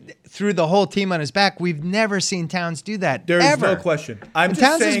question. Like threw the whole team on his back. We've never seen Towns do that. There's ever. No question. Towns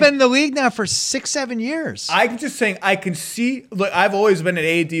has been in the league now for 6-7 years. I'm just saying I can see. Look, I've always been an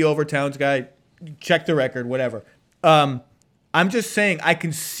AD over Towns guy. Check the record, whatever. I'm just saying I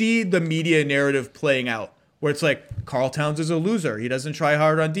can see the media narrative playing out, where it's like, Karl Towns is a loser. He doesn't try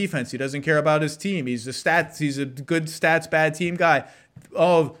hard on defense. He doesn't care about his team. He's a good stats, bad team guy.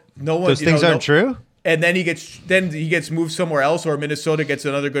 Oh, no one. Those things aren't true. And then he gets moved somewhere else, or Minnesota gets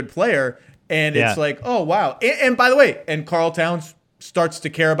another good player, and it's like, oh wow. And by the way, and Karl Towns starts to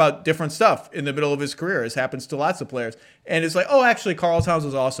care about different stuff in the middle of his career, as happens to lots of players. And it's like, oh, actually, Karl Towns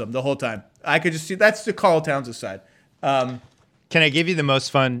was awesome the whole time. I could just see that's the Karl Towns side. Can I give you the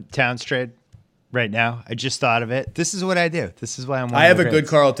most fun Towns trade right now? I just thought of it. This is what I do. This is why I'm one I of have the a good greats.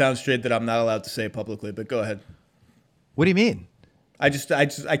 Carl Towns trade that I'm not allowed to say publicly, but go ahead. What do you mean? I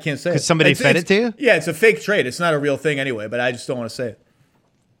can't say it. 'Cause somebody fed it to you? Yeah, it's a fake trade. It's not a real thing anyway, but I just don't want to say it.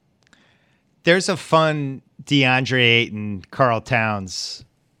 There's a fun DeAndre Ayton, Carl Towns,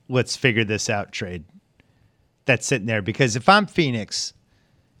 let's figure this out trade that's sitting there. Because if I'm Phoenix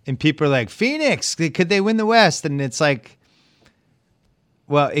and people are like, Phoenix, could they win the West? And it's like,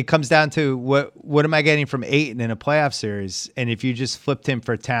 well, it comes down to what am I getting from Ayton in a playoff series? And if you just flipped him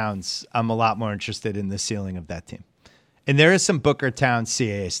for Towns, I'm a lot more interested in the ceiling of that team. And there is some Booker Towns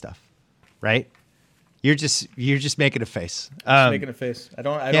CAA stuff, right? You're just making a face. Making a face.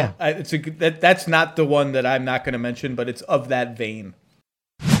 That's not the one that I'm not going to mention, but it's of that vein.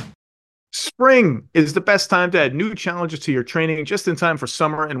 Spring is the best time to add new challenges to your training just in time for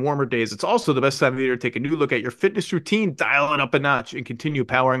summer and warmer days. It's also the best time of the year to take a new look at your fitness routine, dial it up a notch, and continue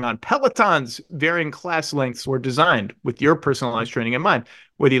powering on. Peloton's varying class lengths were designed with your personalized training in mind.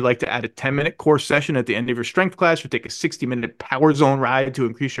 Whether you'd like to add a 10-minute core session at the end of your strength class or take a 60-minute power zone ride to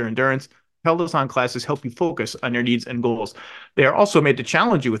increase your endurance, Peloton classes help you focus on your needs and goals. They are also made to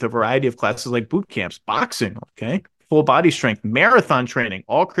challenge you with a variety of classes like boot camps, boxing, full body strength, marathon training,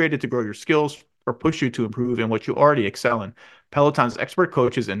 all created to grow your skills or push you to improve in what you already excel in. Peloton's expert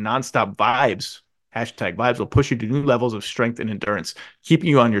coaches and nonstop vibes, #vibes, will push you to new levels of strength and endurance, keeping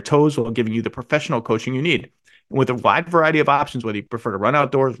you on your toes while giving you the professional coaching you need. And with a wide variety of options, whether you prefer to run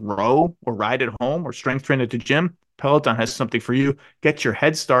outdoors, row, or ride at home, or strength train at the gym, Peloton has something for you. Get your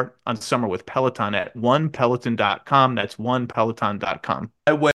head start on summer with Peloton at onepeloton.com. That's onepeloton.com.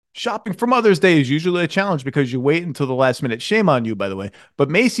 Shopping for Mother's Day is usually a challenge because you wait until the last minute. Shame on you, by the way. But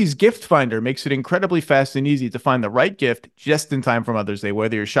Macy's Gift Finder makes it incredibly fast and easy to find the right gift just in time for Mother's Day.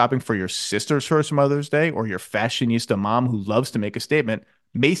 Whether you're shopping for your sister's first Mother's Day or your fashionista mom who loves to make a statement,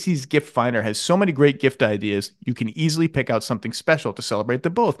 Macy's Gift Finder has so many great gift ideas, you can easily pick out something special to celebrate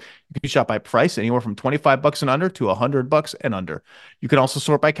them both. You can shop by price, anywhere from $25 and under to $100 and under. You can also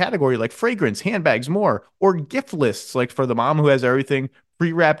sort by category like fragrance, handbags, more, or gift lists like for the mom who has everything,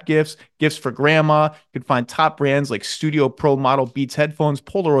 pre-wrapped gifts, gifts for grandma. You can find top brands like Studio Pro model Beats headphones,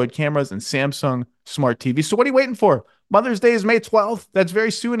 Polaroid cameras, and Samsung smart TVs. So what are you waiting for? Mother's Day is May 12th. That's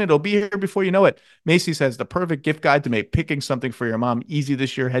very soon. It'll be here before you know it. Macy's has the perfect gift guide to make picking something for your mom easy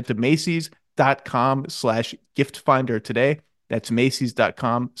this year. Head to Macy's.com/giftfinder today. That's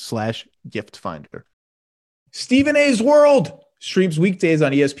Macy's.com/giftfinder. Stephen A's World streams weekdays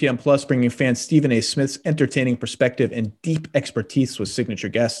on ESPN Plus, bringing fans Stephen A. Smith's entertaining perspective and deep expertise with signature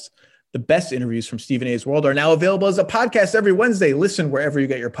guests. The best interviews from Stephen A's World are now available as a podcast every Wednesday. Listen wherever you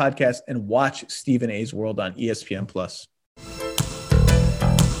get your podcast and watch Stephen A's World on ESPN Plus.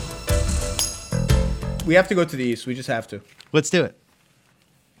 We have to go to the East. We just have to. Let's do it.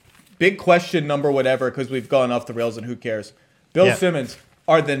 Big question number whatever, because we've gone off the rails and who cares. Bill Simmons,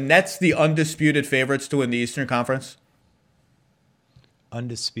 are the Nets the undisputed favorites to win the Eastern Conference?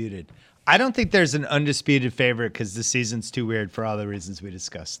 Undisputed. I don't think there's an undisputed favorite because the season's too weird for all the reasons we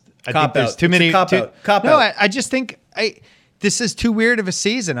discussed. I think there's too many. Cop out. I just think this is too weird of a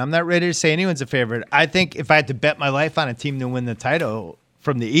season. I'm not ready to say anyone's a favorite. I think if I had to bet my life on a team to win the title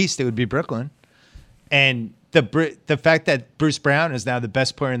from the East, it would be Brooklyn. And the fact that Bruce Brown is now the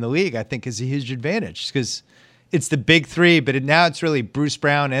best player in the league, I think, is a huge advantage because it's the big three, but now it's really Bruce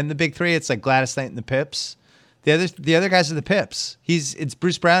Brown and the big three. It's like Gladys Knight and the Pips. The other guys are the Pips. It's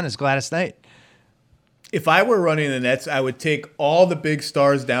Bruce Brown as Gladys Knight. If I were running the Nets, I would take all the big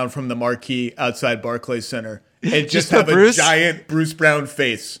stars down from the marquee outside Barclays Center and just have a giant Bruce Brown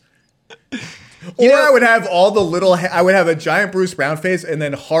face. I would have I would have a giant Bruce Brown face and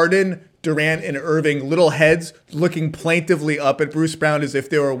then Harden, Durant, and Irving little heads looking plaintively up at Bruce Brown as if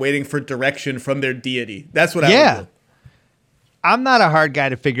they were waiting for direction from their deity. That's what I would do. I'm not a hard guy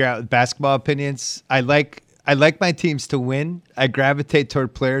to figure out with basketball opinions. I like my teams to win. I gravitate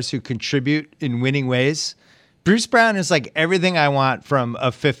toward players who contribute in winning ways. Bruce Brown is like everything I want from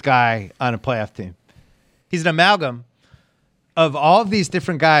a fifth guy on a playoff team. He's an amalgam of all of these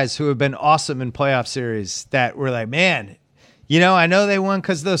different guys who have been awesome in playoff series that were like, man, I know they won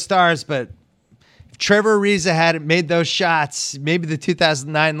because of those stars, but if Trevor Ariza hadn't made those shots, maybe the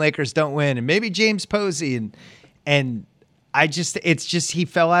 2009 Lakers don't win, and maybe James Posey and it's just he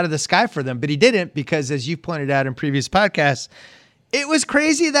fell out of the sky for them, but he didn't because, as you pointed out in previous podcasts, it was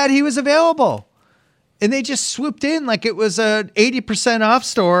crazy that he was available. And they just swooped in like it was a 80% off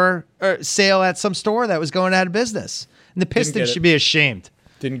store or sale at some store that was going out of business. And the Pistons should be ashamed.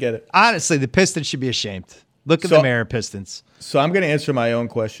 Didn't get it. Honestly, the Pistons should be ashamed. Look at the mirror, Pistons. So I'm going to answer my own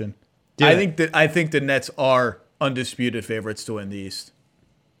question. I think the Nets are undisputed favorites to win the East.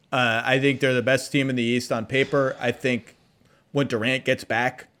 I think they're the best team in the East on paper. I think when Durant gets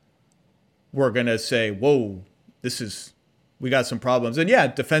back, we're going to say, whoa, we got some problems. And yeah,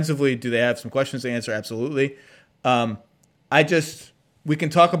 defensively, do they have some questions to answer? Absolutely. We can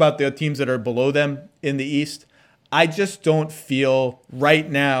talk about the teams that are below them in the East. I just don't feel right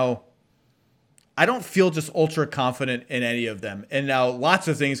now, I don't feel just ultra confident in any of them. And now lots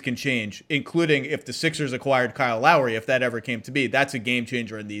of things can change, including if the Sixers acquired Kyle Lowry, if that ever came to be. That's a game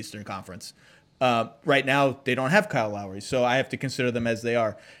changer in the Eastern Conference. Right now, they don't have Kyle Lowry, so I have to consider them as they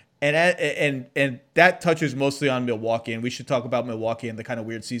are. And that touches mostly on Milwaukee, and we should talk about Milwaukee and the kind of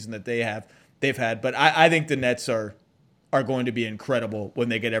weird season that they've had. But I think the Nets are going to be incredible when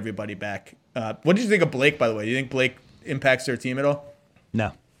they get everybody back. What did you think of Blake, by the way? Do you think Blake impacts their team at all?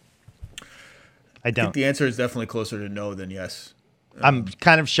 No. I don't. I think the answer is definitely closer to no than yes. I'm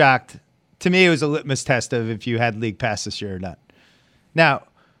kind of shocked. To me, it was a litmus test of if you had league pass this year or not. Now,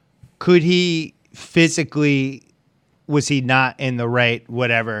 could he physically, was he not in the right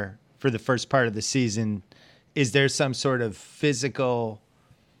whatever for the first part of the season? Is there some sort of physical,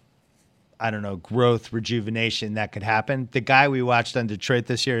 I don't know, growth, rejuvenation that could happen? The guy we watched on Detroit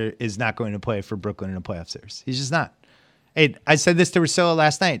this year is not going to play for Brooklyn in a playoff series. He's just not. Hey, I said this to Russillo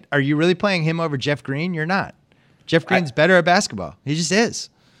last night. Are you really playing him over Jeff Green? You're not. Jeff Green's better at basketball. He just is.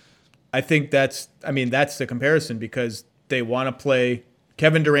 I think that's the comparison because they want to play.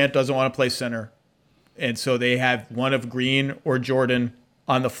 Kevin Durant doesn't want to play center. And so they have one of Green or Jordan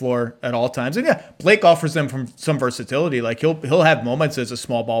on the floor at all times. And yeah, Blake offers them some versatility. Like he'll have moments as a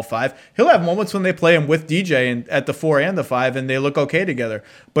small ball five. He'll have moments when they play him with DJ and at the 4 and the 5 and they look okay together.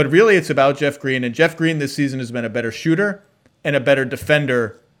 But really it's about Jeff Green. And Jeff Green this season has been a better shooter and a better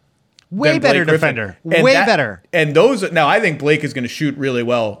defender. Way better defender. Way better. And now I think Blake is going to shoot really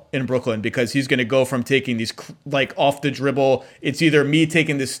well in Brooklyn because he's going to go from taking these like off the dribble. It's either me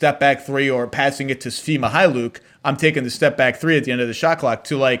taking this step back 3 or passing it to Svi Mykhailiuk. I'm taking the step back 3 at the end of the shot clock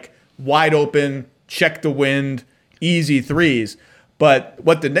to like wide open, check the wind, easy threes. But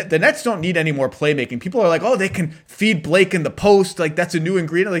what the Nets don't need any more playmaking. People are like, oh, they can feed Blake in the post. Like that's a new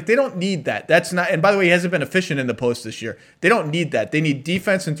ingredient. Like they don't need that. That's not. And by the way, he hasn't been efficient in the post this year. They don't need that. They need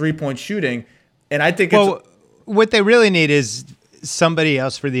defense and 3-point shooting. And I think what they really need is somebody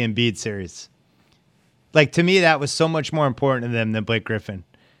else for the Embiid series. Like to me, that was so much more important to them than Blake Griffin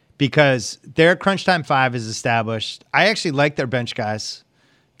because their crunch time 5 is established. I actually like their bench guys.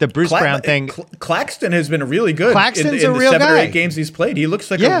 The Bruce Brown thing. Claxton has been really good Claxton's in the a real 7 guy. or 8 games he's played. He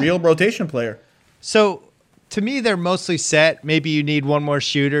looks like a real rotation player. So to me, they're mostly set. Maybe you need one more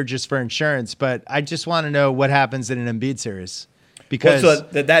shooter just for insurance, but I just want to know what happens in an Embiid series. Because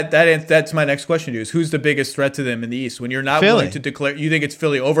that's my next question to you is who's the biggest threat to them in the East when you're not willing to declare you think it's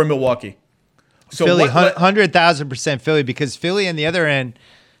Philly over Milwaukee? So Philly, 100,000% Philly because Philly on the other end,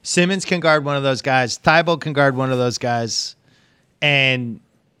 Simmons can guard one of those guys. Thibault can guard one of those guys. And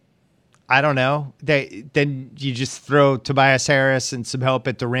I don't know. Then you just throw Tobias Harris and some help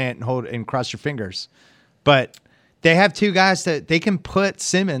at Durant and hold and cross your fingers. But they have 2 guys that they can put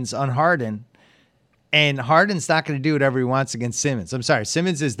Simmons on Harden, and Harden's not going to do whatever he wants against Simmons. I'm sorry,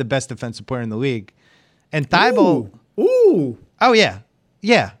 Simmons is the best defensive player in the league, and Thibault. Ooh. Oh yeah.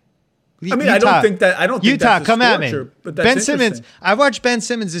 I mean, Utah, I don't think Utah, that's a come at me. But that's Ben Simmons. I've watched Ben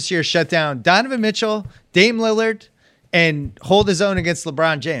Simmons this year shut down Donovan Mitchell, Dame Lillard, and hold his own against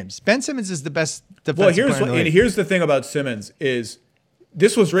LeBron James. Ben Simmons is the best defensive player in the league. And here's the thing about Simmons is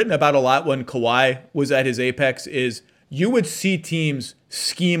this was written about a lot when Kawhi was at his apex is you would see teams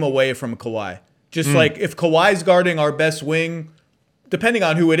scheme away from Kawhi. Just like if Kawhi's guarding our best wing, depending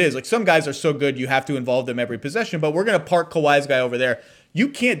on who it is, like some guys are so good you have to involve them every possession, but we're going to park Kawhi's guy over there. You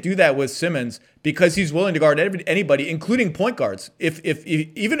can't do that with Simmons because he's willing to guard anybody, including point guards.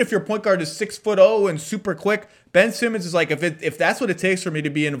 Even if your point guard is 6'0" and super quick, Ben Simmons is like, if that's what it takes for me to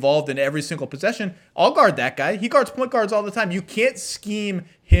be involved in every single possession, I'll guard that guy. He guards point guards all the time. You can't scheme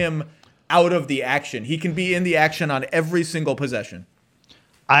him out of the action. He can be in the action on every single possession.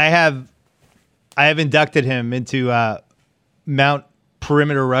 I have inducted him into Mount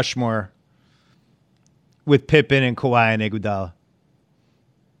Perimeter Rushmore with Pippen and Kawhi and Iguodala.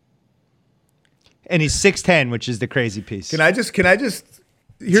 And he's 6'10", which is the crazy piece. Can I just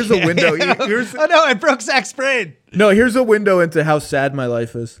here's a window. Oh no, I broke Zach's brain. No, here's a window into how sad my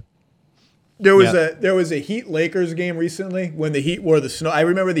life is. There was a Heat Lakers game recently when the Heat wore the snow. I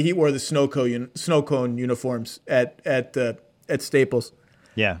remember the Heat wore the snow cone uniforms at Staples.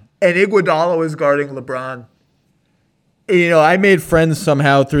 Yeah. And Iguodala was guarding LeBron. And, I made friends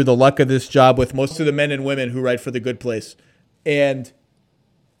somehow through the luck of this job with most of the men and women who write for The Good Place. And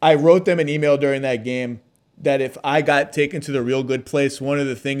I wrote them an email during that game that if I got taken to the real good place, one of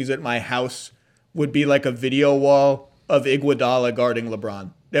the things at my house would be like a video wall of Iguodala guarding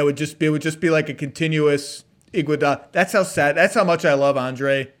LeBron. It would just be like a continuous Iguodala. That's how sad. That's how much I love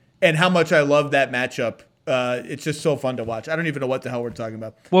Andre and how much I love that matchup. It's just so fun to watch. I don't even know what the hell we're talking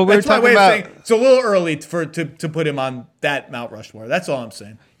about. Well, we're talking about it's a little early to put him on that Mount Rushmore. That's all I'm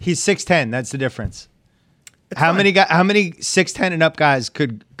saying. He's 6'10". That's the difference. How many 6'10" and up guys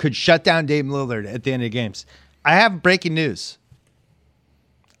could shut down Dame Lillard at the end of games? I have breaking news.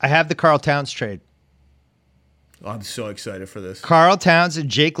 I have the Karl Towns trade. Oh, I'm so excited for this. Karl Towns and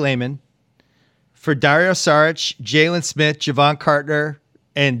Jake Layman for Dario Saric, Jalen Smith, Javon Carter,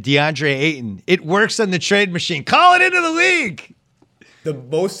 and DeAndre Ayton. It works on the trade machine. Call it into the league. The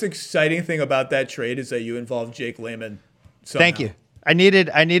most exciting thing about that trade is that you involved Jake Layman. Somehow. Thank you. I needed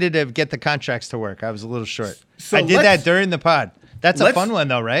to get the contracts to work. I was a little short. So I did that during the pod. That's a fun one,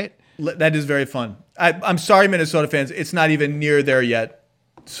 though, right? That is very fun. I'm sorry, Minnesota fans. It's not even near there yet.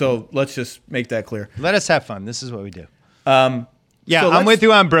 So let's just make that clear. Let us have fun. This is what we do. So I'm with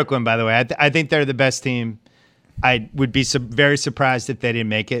you on Brooklyn, by the way. I think they're the best team. I would be very surprised if they didn't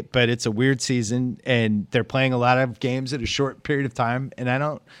make it, but it's a weird season, and they're playing a lot of games in a short period of time, and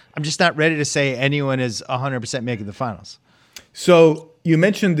I'm just not ready to say anyone is 100% making the finals. So you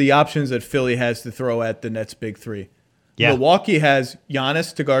mentioned the options that Philly has to throw at the Nets' big three. Yeah. Milwaukee has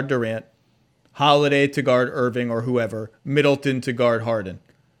Giannis to guard Durant, Holiday to guard Irving or whoever, Middleton to guard Harden.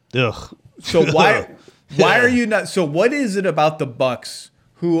 Ugh. So why are you not? So what is it about the Bucks,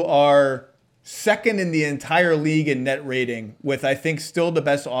 who are second in the entire league in net rating, with I think still the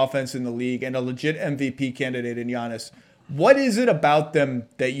best offense in the league and a legit MVP candidate in Giannis? What is it about them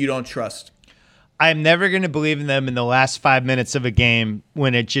that you don't trust? I'm never going to believe in them in the last 5 minutes of a game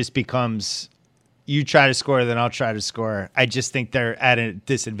when it just becomes you try to score, then I'll try to score. I just think they're at a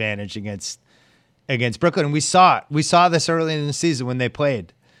disadvantage against Brooklyn. And we saw it. We saw this early in the season when they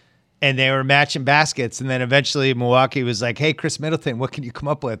played. And they were matching baskets. And then eventually Milwaukee was like, hey, Chris Middleton, what can you come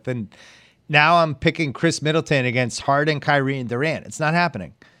up with? And now I'm picking Chris Middleton against Harden, Kyrie, and Durant. It's not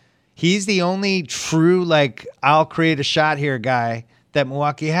happening. He's the only true, I'll create a shot here guy that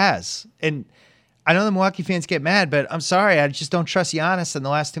Milwaukee has. And I know the Milwaukee fans get mad, but I'm sorry. I just don't trust Giannis in the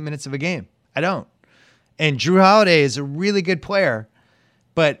last 2 minutes of a game. I don't. And Drew Holiday is a really good player.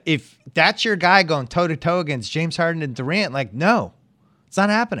 But if that's your guy going toe-to-toe against James Harden and Durant, no, it's not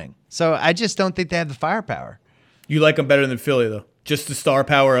happening. So I just don't think they have the firepower. You like them better than Philly, though? Just the star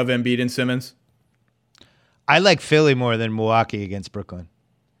power of Embiid and Simmons? I like Philly more than Milwaukee against Brooklyn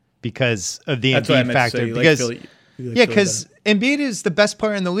because of the Embiid factor. Because Embiid is the best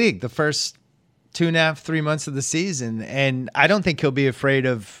player in the league the first 2.5, 3 months of the season, and I don't think he'll be afraid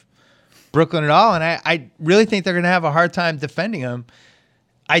of Brooklyn at all. And I really think they're going to have a hard time defending him.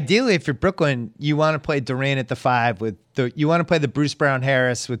 Ideally, if you're Brooklyn, you want to play Durant at the 5 you want to play the Bruce Brown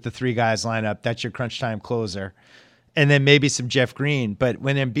Harris with the 3 guys lineup. That's your crunch time closer. And then maybe some Jeff Green. But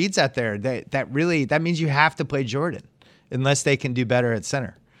when Embiid's out there, that means you have to play Jordan unless they can do better at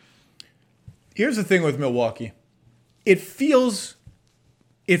center. Here's the thing with Milwaukee. It feels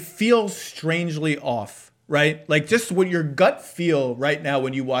strangely off, right? Just what your gut feel right now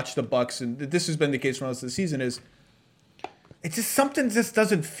when you watch the Bucks, and this has been the case for most of the season, is it's just something just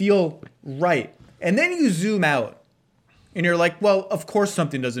doesn't feel right. And then you zoom out and you're like, well, of course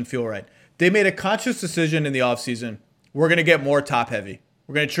something doesn't feel right. They made a conscious decision in the offseason. We're going to get more top heavy.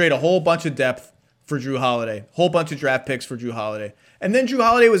 We're going to trade a whole bunch of depth for Drew Holiday, whole bunch of draft picks for Drew Holiday. And then Drew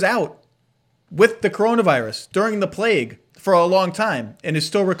Holiday was out with the coronavirus during the plague for a long time and is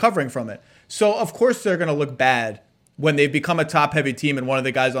still recovering from it. So, of course, they're going to look bad when they've become a top-heavy team and one of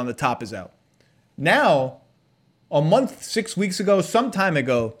the guys on the top is out. Now, a month, 6 weeks ago, some time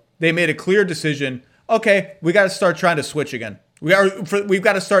ago, they made a clear decision. Okay, we got to start trying to switch again. We've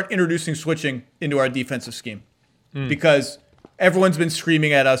got to start introducing switching into our defensive scheme because everyone's been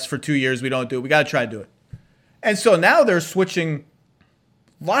screaming at us for 2 years. We don't do it. We got to try to do it. And so now they're switching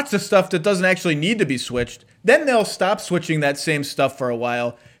lots of stuff that doesn't actually need to be switched. Then they'll stop switching that same stuff for a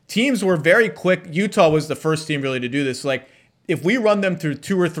while. Teams were very quick. Utah was the first team really to do this. If we run them through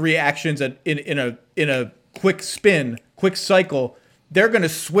 2 or 3 actions in a quick spin, quick cycle, they're going to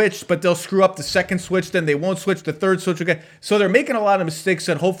switch, but they'll screw up the second switch. Then they won't switch the third switch again. So they're making a lot of mistakes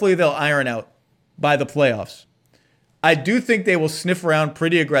that hopefully they'll iron out by the playoffs. I do think they will sniff around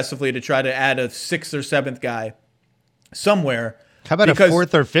pretty aggressively to try to add a 6th or 7th guy somewhere. How about a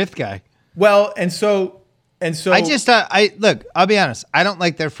 4th or 5th guy? Well, and so I just look, I'll be honest. I don't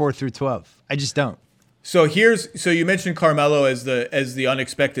like their 4 through 12. I just don't. So you mentioned Carmelo as the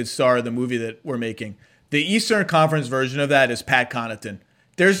unexpected star of the movie that we're making. The Eastern Conference version of that is Pat Connaughton.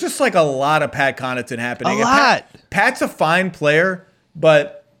 there's just like a lot of Pat Connaughton happening. A lot. Pat's a fine player,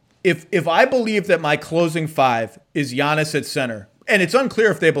 but if I believe that my closing five is Giannis at center, and it's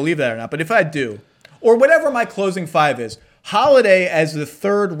unclear if they believe that or not, but if I do, or whatever my closing five is, Holiday as the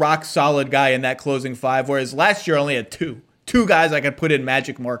third rock solid guy in that closing five, whereas last year I only had two guys I could put in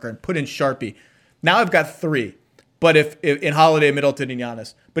Magic Marker and put in Sharpie. Now I've got three, but if in Holiday, Middleton, and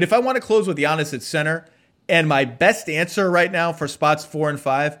Giannis. But if I want to close with Giannis at center, and my best answer right now for spots 4 and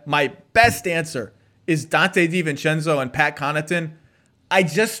 5, my best answer is Dante DiVincenzo and Pat Connaughton.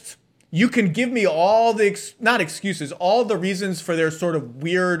 You can give me all the, not excuses, all the reasons for their sort of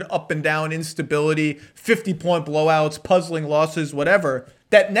weird up and down instability, 50-point blowouts, puzzling losses, whatever.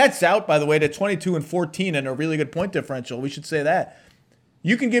 That nets out, by the way, to 22 and 14 and a really good point differential. We should say that.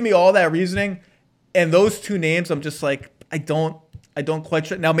 You can give me all that reasoning, and those two names, I'm just like, I don't quite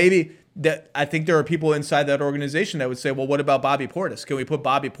sure. Now, maybe that I think there are people inside that organization that would say, well, what about Bobby Portis? Can we put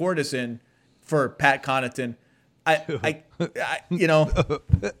Bobby Portis in for Pat Connaughton? It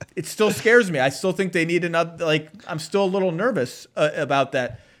still scares me. I still think they need another. Like, I'm still a little nervous about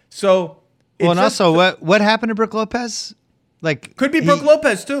that. So, and also, what happened to Brook Lopez? Like, could be Brook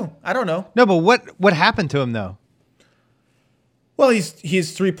Lopez too. I don't know. No, but what happened to him though? Well, his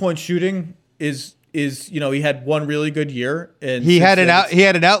 3-point shooting is he had one really good year, and he had an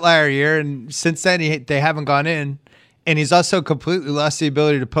outlier year, and since then they haven't gone in, and he's also completely lost the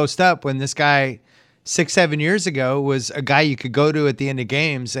ability to post up. When this guy 6-7 years ago was a guy you could go to at the end of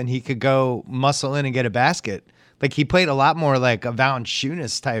games and he could go muscle in and get a basket. Like, he played a lot more like a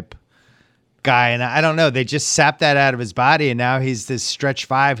Valanciunas type guy. And I don't know, they just sapped that out of his body. And now he's this stretch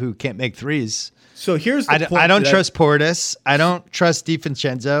five who can't make threes. So here's the point. I don't trust Portis. I don't trust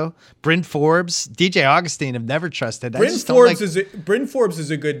DiVincenzo. Bryn Forbes, DJ Augustine, I've never trusted. Bryn Forbes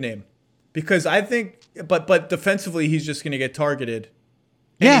is a good name because I think, but defensively, he's just going to get targeted.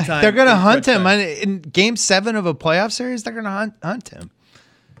 Yeah, they're going to hunt him. In Game 7 of a playoff series, they're going to hunt him.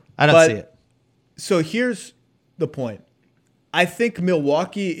 I don't see it. So here's the point. I think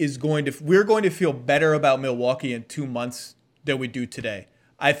we're going to feel better about Milwaukee in 2 months than we do today.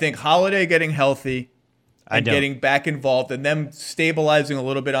 I think Holiday getting healthy and getting back involved and them stabilizing a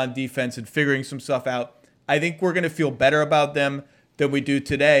little bit on defense and figuring some stuff out, I think we're going to feel better about them than we do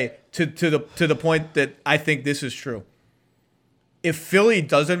today to the point that I think this is true. If Philly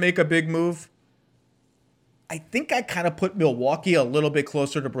doesn't make a big move, I think I kind of put Milwaukee a little bit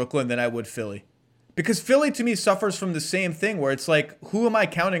closer to Brooklyn than I would Philly. Because Philly, to me, suffers from the same thing where it's like, who am I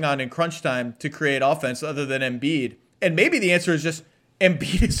counting on in crunch time to create offense other than Embiid? And maybe the answer is just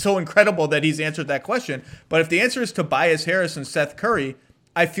Embiid is so incredible that he's answered that question. But if the answer is Tobias Harris and Seth Curry,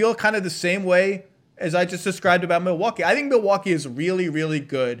 I feel kind of the same way as I just described about Milwaukee. I think Milwaukee is really, really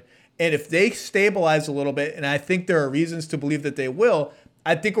good. And if they stabilize a little bit, and I think there are reasons to believe that they will,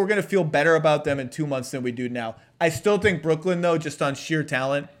 I think we're going to feel better about them in 2 months than we do now. I still think Brooklyn, though, just on sheer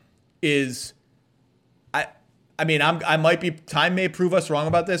talent, is I might be, time may prove us wrong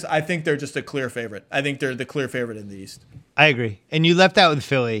about this. I think they're just a clear favorite. I think they're the clear favorite in the East. I agree. And you left out with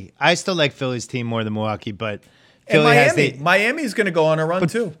Philly. I still like Philly's team more than Milwaukee, but Philly Miami's going to go on a run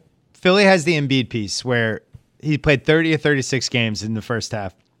too. Philly has the Embiid piece where he played 30 or 36 games in the first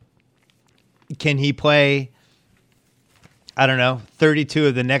half. Can he play, 32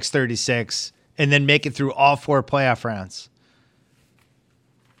 of the next 36 and then make it through all 4 playoff rounds?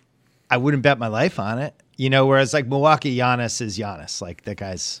 I wouldn't bet my life on it. Whereas like Milwaukee, Giannis is Giannis. Like, that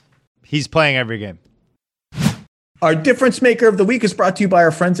guy's, he's playing every game. Our difference maker of the week is brought to you by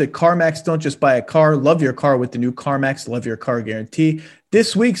our friends at CarMax. Don't just buy a car, love your car with the new CarMax Love Your Car guarantee.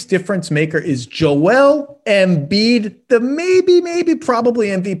 This week's difference maker is Joel Embiid, the maybe probably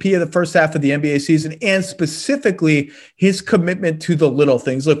MVP of the first half of the NBA season, and specifically his commitment to the little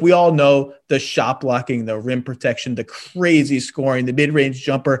things. Look, we all know the shot blocking, the rim protection, the crazy scoring, the mid-range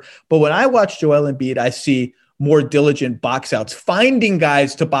jumper. But when I watch Joel Embiid, I see more diligent box outs, finding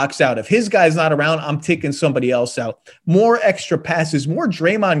guys to box out. If his guy's not around, I'm taking somebody else out. More extra passes, more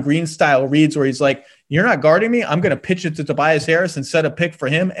Draymond Green style reads where he's like, you're not guarding me. I'm going to pitch it to Tobias Harris and set a pick for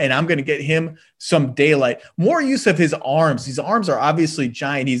him, and I'm going to get him some daylight. More use of his arms. These arms are obviously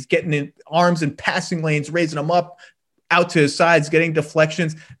giant. He's getting in arms in passing lanes, raising them up, out to his sides, getting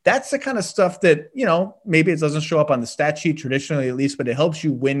deflections. That's the kind of stuff that, maybe it doesn't show up on the stat sheet traditionally at least, but it helps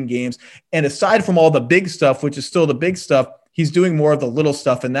you win games. And aside from all the big stuff, which is still the big stuff, he's doing more of the little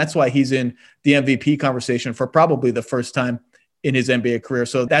stuff. And that's why he's in the MVP conversation for probably the first time in his NBA career.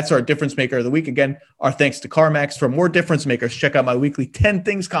 So that's our difference maker of the week. Again, our thanks to CarMax. For more difference makers, check out my weekly 10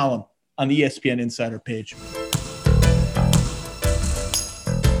 Things column on the ESPN Insider page.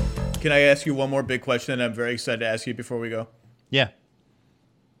 Can I ask you one more big question that I'm very excited to ask you before we go? Yeah.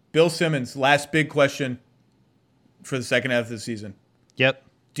 Bill Simmons, last big question for the second half of the season. Yep.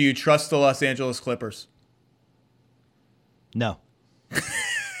 Do you trust the Los Angeles Clippers? No.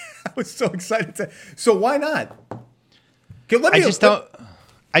 I was so excited. So why not? Okay, I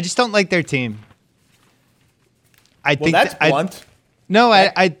just don't like their team. That's blunt.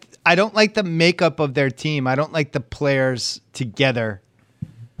 I don't like the makeup of their team. I don't like the players together.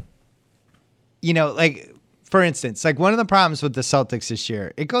 You know, like, for instance, like one of the problems with the Celtics this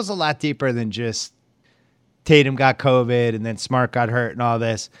year, it goes a lot deeper than just Tatum got COVID and then Smart got hurt and all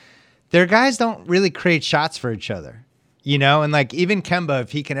this. Their guys don't really create shots for each other, you know? And like even Kemba,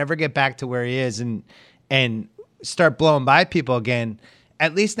 if he can ever get back to where he is and start blowing by people again,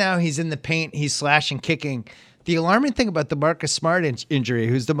 at least now he's in the paint, he's slashing, kicking. The alarming thing about the Marcus Smart injury,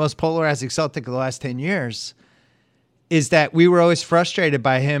 who's the most polarizing Celtic of the last 10 years, is that we were always frustrated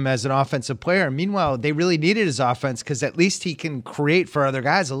by him as an offensive player. Meanwhile, they really needed his offense because at least he can create for other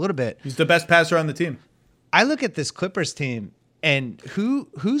guys a little bit. He's the best passer on the team. I look at this Clippers team, and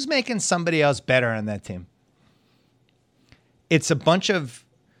who's making somebody else better on that team? It's a bunch of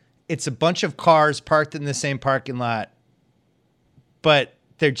cars parked in the same parking lot, but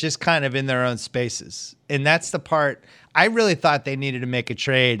they're just kind of in their own spaces. And that's the part I really thought they needed to make a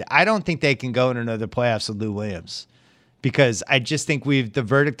trade. I don't think they can go in another playoffs with Lou Williams because I just think the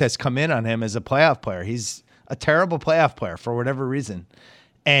verdict has come in on him as a playoff player. He's a terrible playoff player for whatever reason.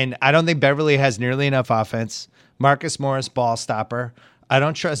 And I don't think Beverly has nearly enough offense. Marcus Morris, ball stopper. I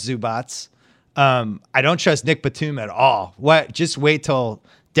don't trust Zubats. I don't trust Nick Batum at all. Just wait till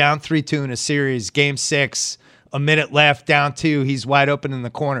down 3-2 in a series, game 6, a minute left, down 2. He's wide open in the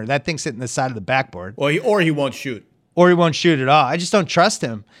corner. That thing's hitting the side of the backboard. Or he won't shoot. Or he won't shoot at all. I just don't trust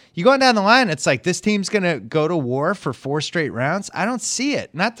him. You go down the line, it's like this team's going to go to war for 4 straight rounds. I don't see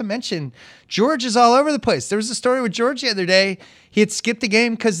it. Not to mention, George is all over the place. There was a story with George the other day. He had skipped the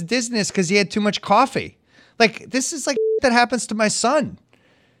game because of dizziness because he had too much coffee. Like, this is like that happens to my son.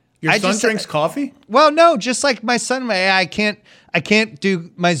 Your son drinks coffee? Well, no, just like my son. I can't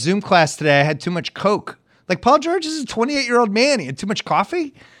do my Zoom class today. I had too much Coke. Like, Paul George is a 28-year-old man. He had too much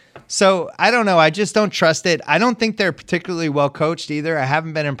coffee. So I don't know. I just don't trust it. I don't think they're particularly well coached either. I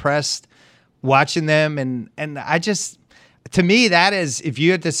haven't been impressed watching them. And I just, to me, that is, if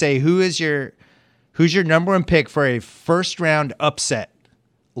you had to say who's your number one pick for a first round upset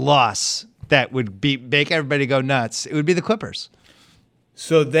loss that would make everybody go nuts, it would be the Clippers.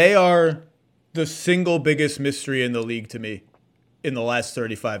 So they are the single biggest mystery in the league to me in the last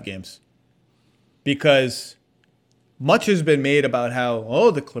 35 games. Because much has been made about how,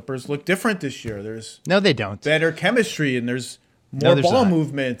 the Clippers look different this year. No, they don't. Better chemistry and there's more ball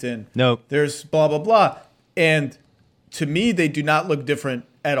movement and there's blah, blah, blah. And to me, they do not look different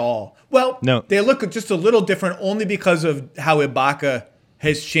at all. Well, they look just a little different only because of how Ibaka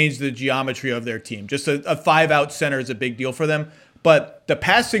has changed the geometry of their team. Just a 5-out center is a big deal for them. But the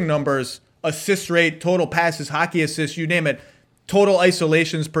passing numbers, assist rate, total passes, hockey assists, you name it, total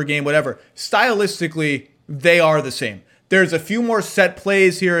isolations per game, whatever. Stylistically, they are the same. There's a few more set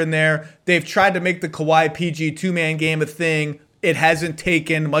plays here and there. They've tried to make the Kawhi PG 2-man game a thing. It hasn't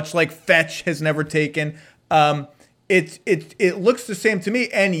taken, much like Fetch has never taken. It looks the same to me.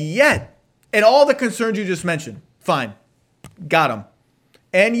 And yet, and all the concerns you just mentioned, fine, got them.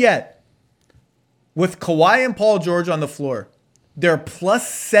 And yet, with Kawhi and Paul George on the floor, they're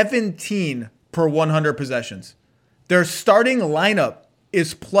plus 17 per 100 possessions. Their starting lineup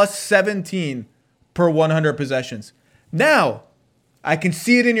is plus 17 per 100 possessions. Now, I can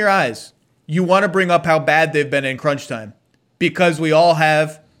see it in your eyes. You want to bring up how bad they've been in crunch time because we all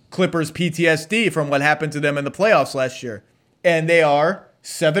have Clippers PTSD from what happened to them in the playoffs last year. And they are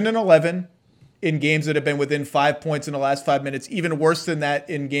 7-11 in games that have been within 5 points in the last 5 minutes, even worse than that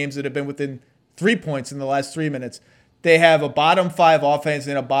in games that have been within 3 points in the last 3 minutes. They have a bottom 5 offense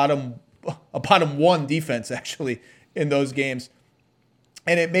and a bottom 1 defense, actually, in those games.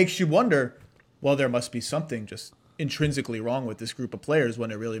 And it makes you wonder, well, there must be something just intrinsically wrong with this group of players when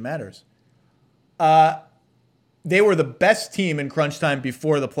it really matters. They were the best team in crunch time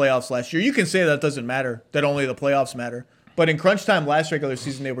before the playoffs last year. You can say that doesn't matter, that only the playoffs matter. But in crunch time last regular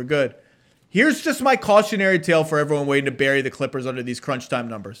season, they were good. Here's just my cautionary tale for everyone waiting to bury the Clippers under these crunch time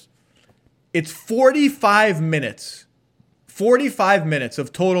numbers. It's 45 minutes. 45 minutes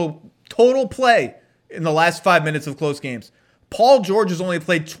of total play in the last 5 minutes of close games. Paul George has only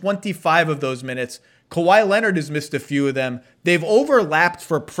played 25 of those minutes. Kawhi Leonard has missed a few of them. They've overlapped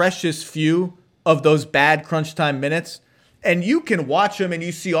for precious few of those bad crunch time minutes. And you can watch them and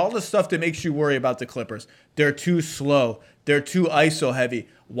you see all the stuff that makes you worry about the Clippers. They're too slow. They're too ISO heavy.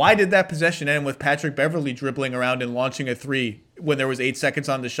 Why did that possession end with Patrick Beverley dribbling around and launching a three when there was 8 seconds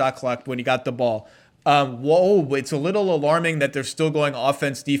on the shot clock when he got the ball? It's a little alarming that they're still going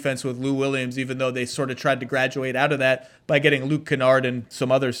offense-defense with Lou Williams, even though they sort of tried to graduate out of that by getting Luke Kennard and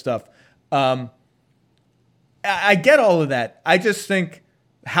some other stuff. I get all of that. I just think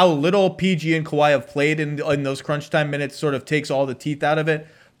how little PG and Kawhi have played in those crunch time minutes sort of takes all the teeth out of it.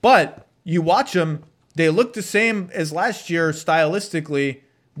 But you watch them, they look the same as last year stylistically.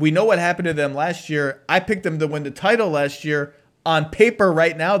 We know what happened to them last year. I picked them to win the title last year. On paper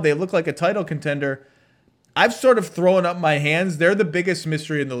right now, they look like a title contender. I've sort of thrown up my hands. They're the biggest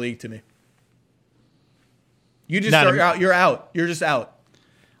mystery in the league to me. You just are out. You're out. You're just out.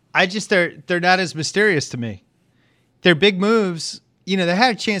 They're not as mysterious to me. They're big moves. You know, they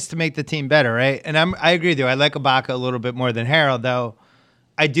had a chance to make the team better, right? And I agree with you. I like Ibaka a little bit more than Harrell, though.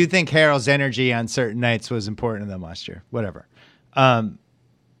 I do think Harrell's energy on certain nights was important to them last year. Whatever.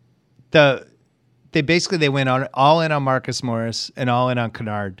 They went all in on Marcus Morris and all in on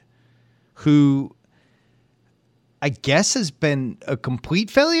Kennard, who I guess has been a complete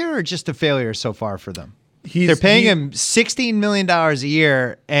failure or just a failure so far for them. They're paying him $16 million a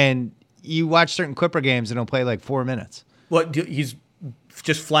year, and you watch certain Clipper games and he'll play like 4 minutes. Well, he's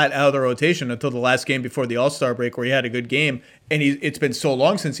just flat out of the rotation until the last game before the All-Star break where he had a good game. And it's been so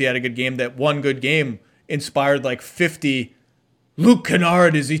long since he had a good game that one good game inspired like 50 Luke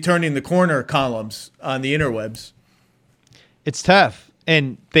Kennard, is he turning the corner columns on the interwebs. It's tough.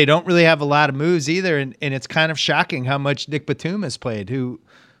 And they don't really have a lot of moves either. And it's kind of shocking how much Nick Batum has played, who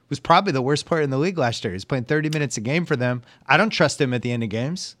was probably the worst player in the league last year. He's playing 30 minutes a game for them. I don't trust him at the end of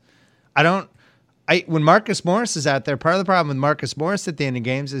games. When Marcus Morris is out there, part of the problem with Marcus Morris at the end of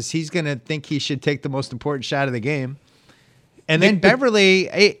games is he's going to think he should take the most important shot of the game. And then Beverly,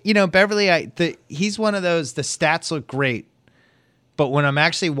 he's one of those, the stats look great. But when I'm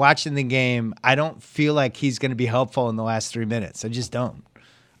actually watching the game, I don't feel like he's going to be helpful in the last 3 minutes. I just don't.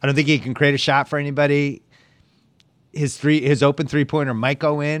 I don't think he can create a shot for anybody. His open three-pointer might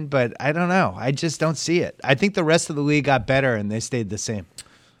go in, but I don't know. I just don't see it. I think the rest of the league got better, and they stayed the same.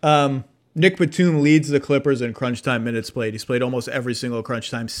 Nick Batum leads the Clippers in crunch time minutes played. He's played almost every single crunch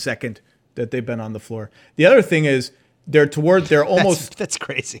time second that they've been on the floor. The other thing is they're almost that's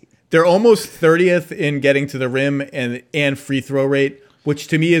crazy. They're almost 30th in getting to the rim and free throw rate, which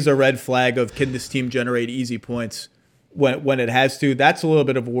to me is a red flag of can this team generate easy points when it has to. That's a little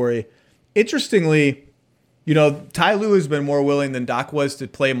bit of a worry. Interestingly, Ty Lue has been more willing than Doc was to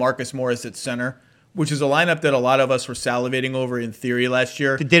play Marcus Morris at center, which is a lineup that a lot of us were salivating over in theory last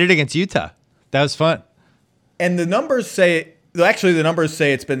year. They did it against Utah. That was fun. And the numbers say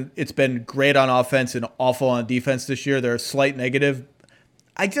it's been great on offense and awful on defense this year. They're a slight negative.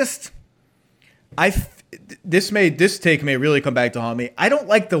 This take may really come back to haunt me. I don't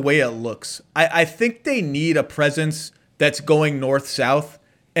like the way it looks. I think they need a presence that's going north-south,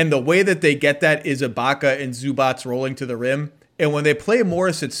 and the way that they get that is Ibaka and Zubats rolling to the rim. And when they play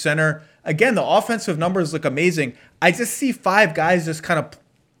Morris at center, again, the offensive numbers look amazing. I just see 5 guys just kind of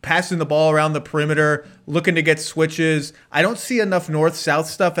passing the ball around the perimeter, looking to get switches. I don't see enough north-south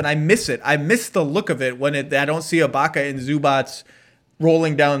stuff, and I miss it. I miss the look of it when I don't see Ibaka and Zubats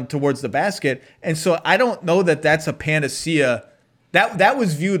rolling down towards the basket. And so I don't know that that's a panacea. That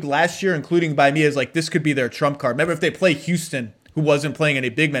was viewed last year, including by me, as like this could be their trump card. Remember, if they play Houston, who wasn't playing any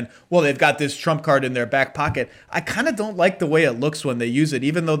big men, well, they've got this trump card in their back pocket. I kind of don't like the way it looks when they use it,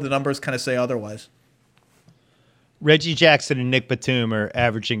 even though the numbers kind of say otherwise. Reggie Jackson and Nick Batum are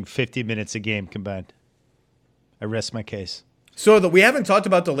averaging 50 minutes a game combined. I rest my case. So we haven't talked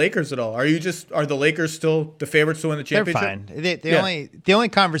about the Lakers at all. Are the Lakers still the favorites to win the championship? They're fine. The only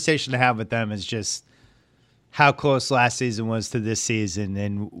conversation to have with them is just how close last season was to this season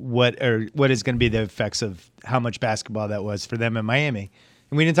and what is going to be the effects of how much basketball that was for them in Miami.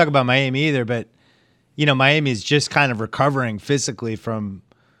 And we didn't talk about Miami either, but Miami is just kind of recovering physically from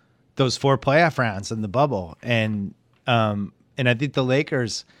those 4 playoff rounds in the bubble. And I think the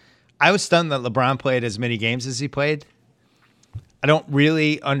Lakers, I was stunned that LeBron played as many games as he played. I don't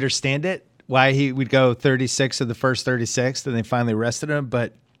really understand it, why he would go 36 of the first 36, and they finally rested him.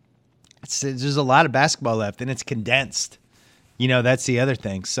 But there's a lot of basketball left, and it's condensed. That's the other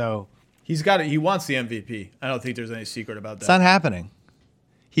thing. So he's got it. He wants the MVP. I don't think there's any secret about that. It's not happening.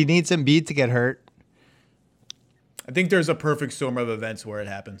 He needs Embiid to get hurt. I think there's a perfect storm of events where it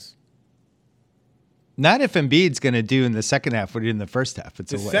happens. Not if Embiid's going to do in the second half what he did in the first half.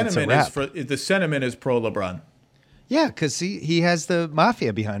 The sentiment is pro LeBron. Yeah, because he has the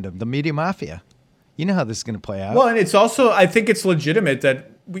mafia behind him, the media mafia. You know how this is going to play out. Well, and it's also, I think it's legitimate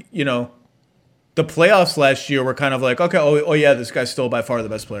that the the playoffs last year were kind of like, okay, oh yeah, this guy's still by far the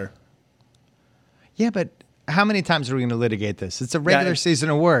best player. Yeah, but how many times are we going to litigate this? It's a regular season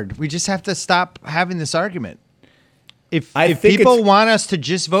award. We just have to stop having this argument. If people want us to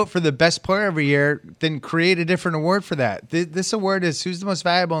just vote for the best player every year, then create a different award for that. This award is who's the most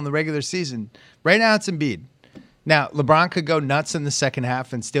valuable in the regular season. Right now, it's Embiid. Now, LeBron could go nuts in the second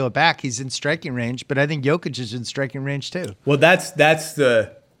half and steal it back. He's in striking range, but I think Jokic is in striking range too. Well, that's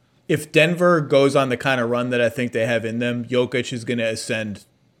the if Denver goes on the kind of run that I think they have in them, Jokic is going to ascend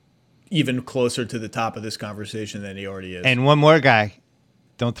even closer to the top of this conversation than he already is. And one more guy,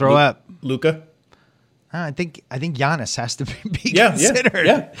 don't throw up, Luka. I think Giannis has to be considered.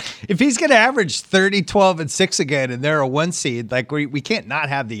 Yeah. If he's going to average 30, 12, and 6 again, and they're a 1 seed, like we can't not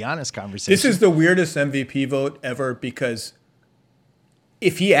have the Giannis conversation. This is the weirdest MVP vote ever because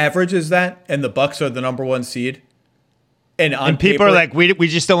if he averages that and the Bucks are the number 1 seed, and people paper, are like, we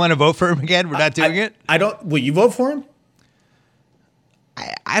just don't want to vote for him again. We're not doing it. I don't. Will you vote for him?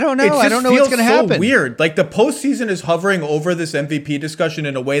 I don't know. I don't know what's going to happen. Weird. Like the postseason is hovering over this MVP discussion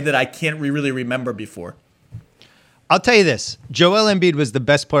in a way that I can't really remember before. I'll tell you this: Joel Embiid was the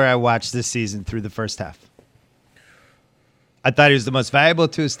best player I watched this season through the first half. I thought he was the most valuable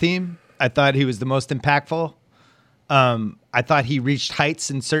to his team. I thought he was the most impactful. I thought he reached heights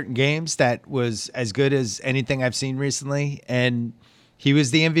in certain games that was as good as anything I've seen recently, and he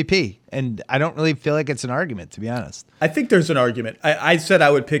was the MVP. And I don't really feel like it's an argument, to be honest. I think there's an argument. I said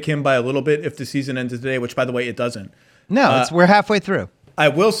I would pick him by a little bit if the season ended today, which, by the way, it doesn't. No, we're halfway through. I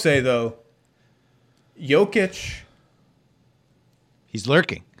will say, though, Jokic. He's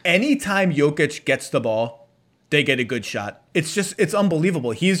lurking. Anytime Jokic gets the ball, they get a good shot. It's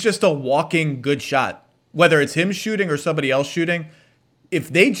unbelievable. He's just a walking good shot. Whether it's him shooting or somebody else shooting,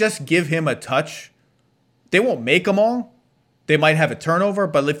 if they just give him a touch, they won't make them all. They might have a turnover,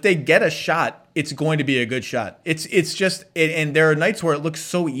 but if they get a shot, it's going to be a good shot. It's just, and there are nights where it looks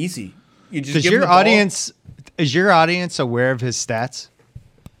so easy. You just give Is your audience aware of his stats?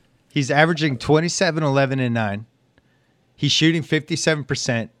 He's averaging 27, 11, and 9. He's shooting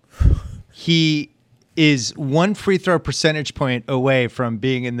 57%. He is 1 free throw percentage point away from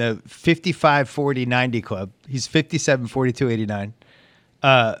being in the 55, 40, 90 club. He's 57, 42, 89.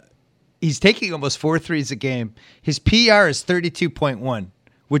 He's taking almost 4 threes a game. His PR is 32.1,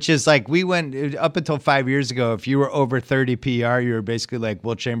 which is like we went up until 5 years ago. If you were over 30 PR, you were basically like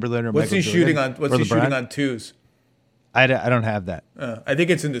Will Chamberlain or what's Michael he shooting Jordan on? What's he shooting on twos? I don't have that. I think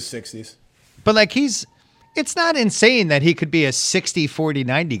it's in the 60s. But like it's not insane that he could be a 60, 40,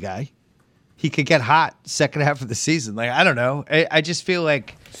 90 guy. He could get hot second half of the season. Like, I don't know. I just feel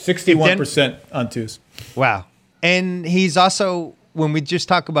like 61% on twos. Wow. And he's also, when we just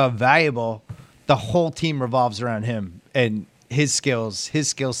talk about valuable, the whole team revolves around him and his skills, his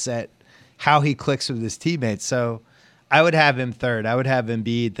skill set, how he clicks with his teammates. So I would have him third. I would have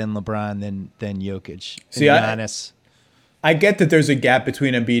Embiid, then LeBron, then Jokic. See, Giannis. I get that there's a gap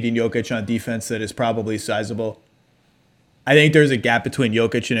between Embiid and Jokic on defense that is probably sizable. I think there's a gap between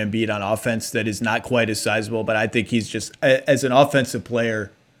Jokic and Embiid on offense that is not quite as sizable, but I think he's just, as an offensive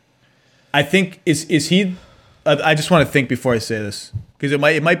player, I think, is he, I just want to think before I say this, because it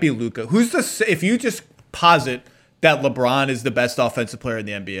might be Luka. If you just posit that LeBron is the best offensive player in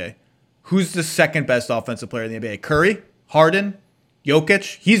the NBA, who's the second best offensive player in the NBA? Curry? Harden?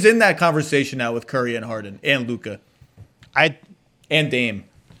 Jokic? He's in that conversation now with Curry and Harden and Luka. And Dame.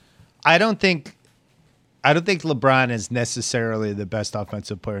 I don't think LeBron is necessarily the best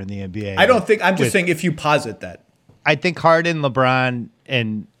offensive player in the NBA. I'm just saying if you posit that. I think Harden, LeBron,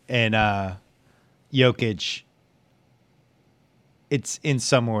 and Jokic, it's in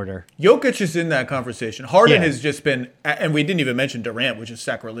some order. Jokic is in that conversation. Harden has just been, and we didn't even mention Durant, which is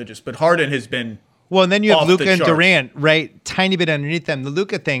sacrilegious, but Harden has been. Well, and then you have Luka and Durant, right? Tiny bit underneath them. The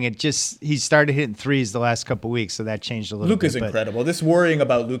Luka thing, he started hitting threes the last couple of weeks, so that changed a little Luka's bit. Luka's incredible. This worrying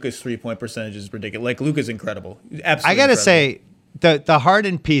about Luka's 3-point percentage is ridiculous. Like, Luka's incredible. Absolutely I got to say, the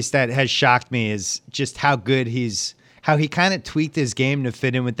Harden piece that has shocked me is just how good how he kind of tweaked his game to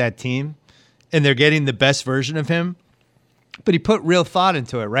fit in with that team, and they're getting the best version of him. But he put real thought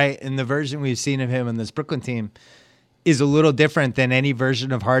into it, right? And the version we've seen of him on this Brooklyn team is a little different than any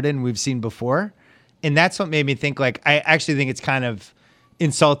version of Harden we've seen before. And that's what made me think, like, I actually think it's kind of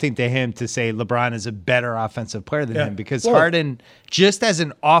insulting to him to say LeBron is a better offensive player than him, because Harden, just as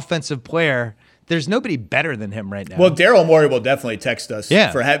an offensive player, there's nobody better than him right now. Well, Daryl Morey will definitely text us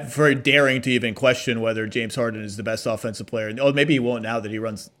for daring to even question whether James Harden is the best offensive player. Oh, maybe he won't now that he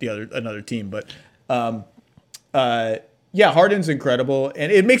runs another team. But Yeah, Harden's incredible.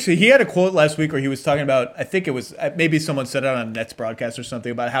 And he had a quote last week where he was talking about, I think it was, maybe someone said it on a Nets broadcast or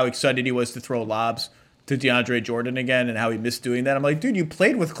something, about how excited he was to throw lobs to DeAndre Jordan again and how he missed doing that. I'm like, dude, you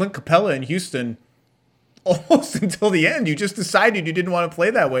played with Clint Capella in Houston almost until the end. You just decided you didn't want to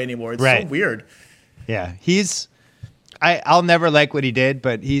play that way anymore. It's so weird. Yeah, I'll never like what he did,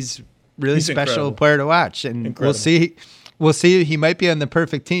 but he's really special incredible player to watch. And incredible. We'll see. He might be on the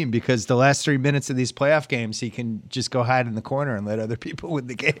perfect team because the last 3 minutes of these playoff games, he can just go hide in the corner and let other people win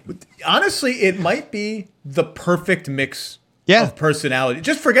the game. Honestly, it might be the perfect mix of personality.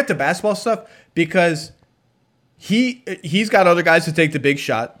 Just forget the basketball stuff because he's got other guys to take the big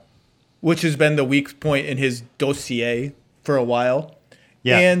shot, which has been the weak point in his dossier for a while.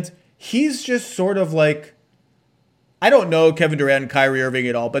 Yeah. And he's just sort of like, I don't know Kevin Durant and Kyrie Irving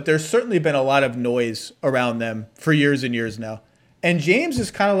at all, but there's certainly been a lot of noise around them for years and years now. And James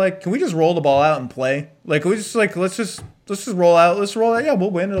is kind of like, can we just roll the ball out and play? Like, we just like, let's just roll out. Let's roll out. Yeah, we'll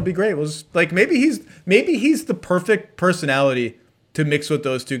win. It'll be great. We'll just, like, maybe he's the perfect personality to mix with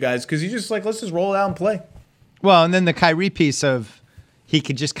those two guys because he's just like, let's just roll it out and play. Well, and then the Kyrie piece of he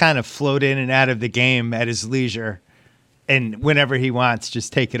could just kind of float in and out of the game at his leisure. And whenever he wants,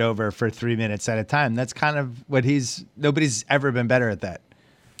 just take it over for 3 minutes at a time. That's kind of what nobody's ever been better at that.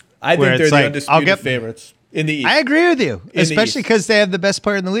 I think they're the undisputed favorites in the East. I agree with you, especially because they have the best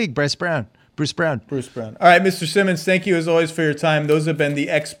player in the league, Bruce Brown. All right, Mr. Simmons, thank you as always for your time. Those have been the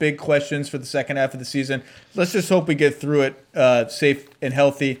big questions for the second half of the season. Let's just hope we get through it safe and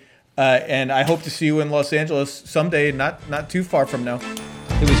healthy. And I hope to see you in Los Angeles someday, not too far from now.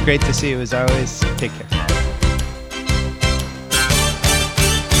 It was great to see you as always. Take care.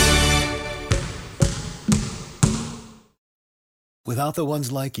 Without the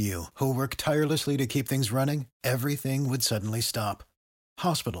ones like you, who work tirelessly to keep things running, everything would suddenly stop.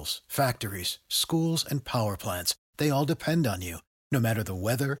 Hospitals, factories, schools, and power plants, they all depend on you. No matter the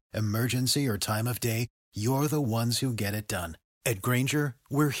weather, emergency, or time of day, you're the ones who get it done. At Grainger,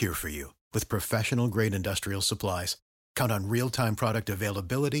 we're here for you with professional-grade industrial supplies. Count on real-time product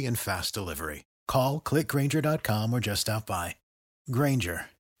availability and fast delivery. Call, click Grainger.com, or just stop by. Grainger,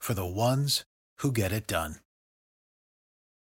 for the ones who get it done.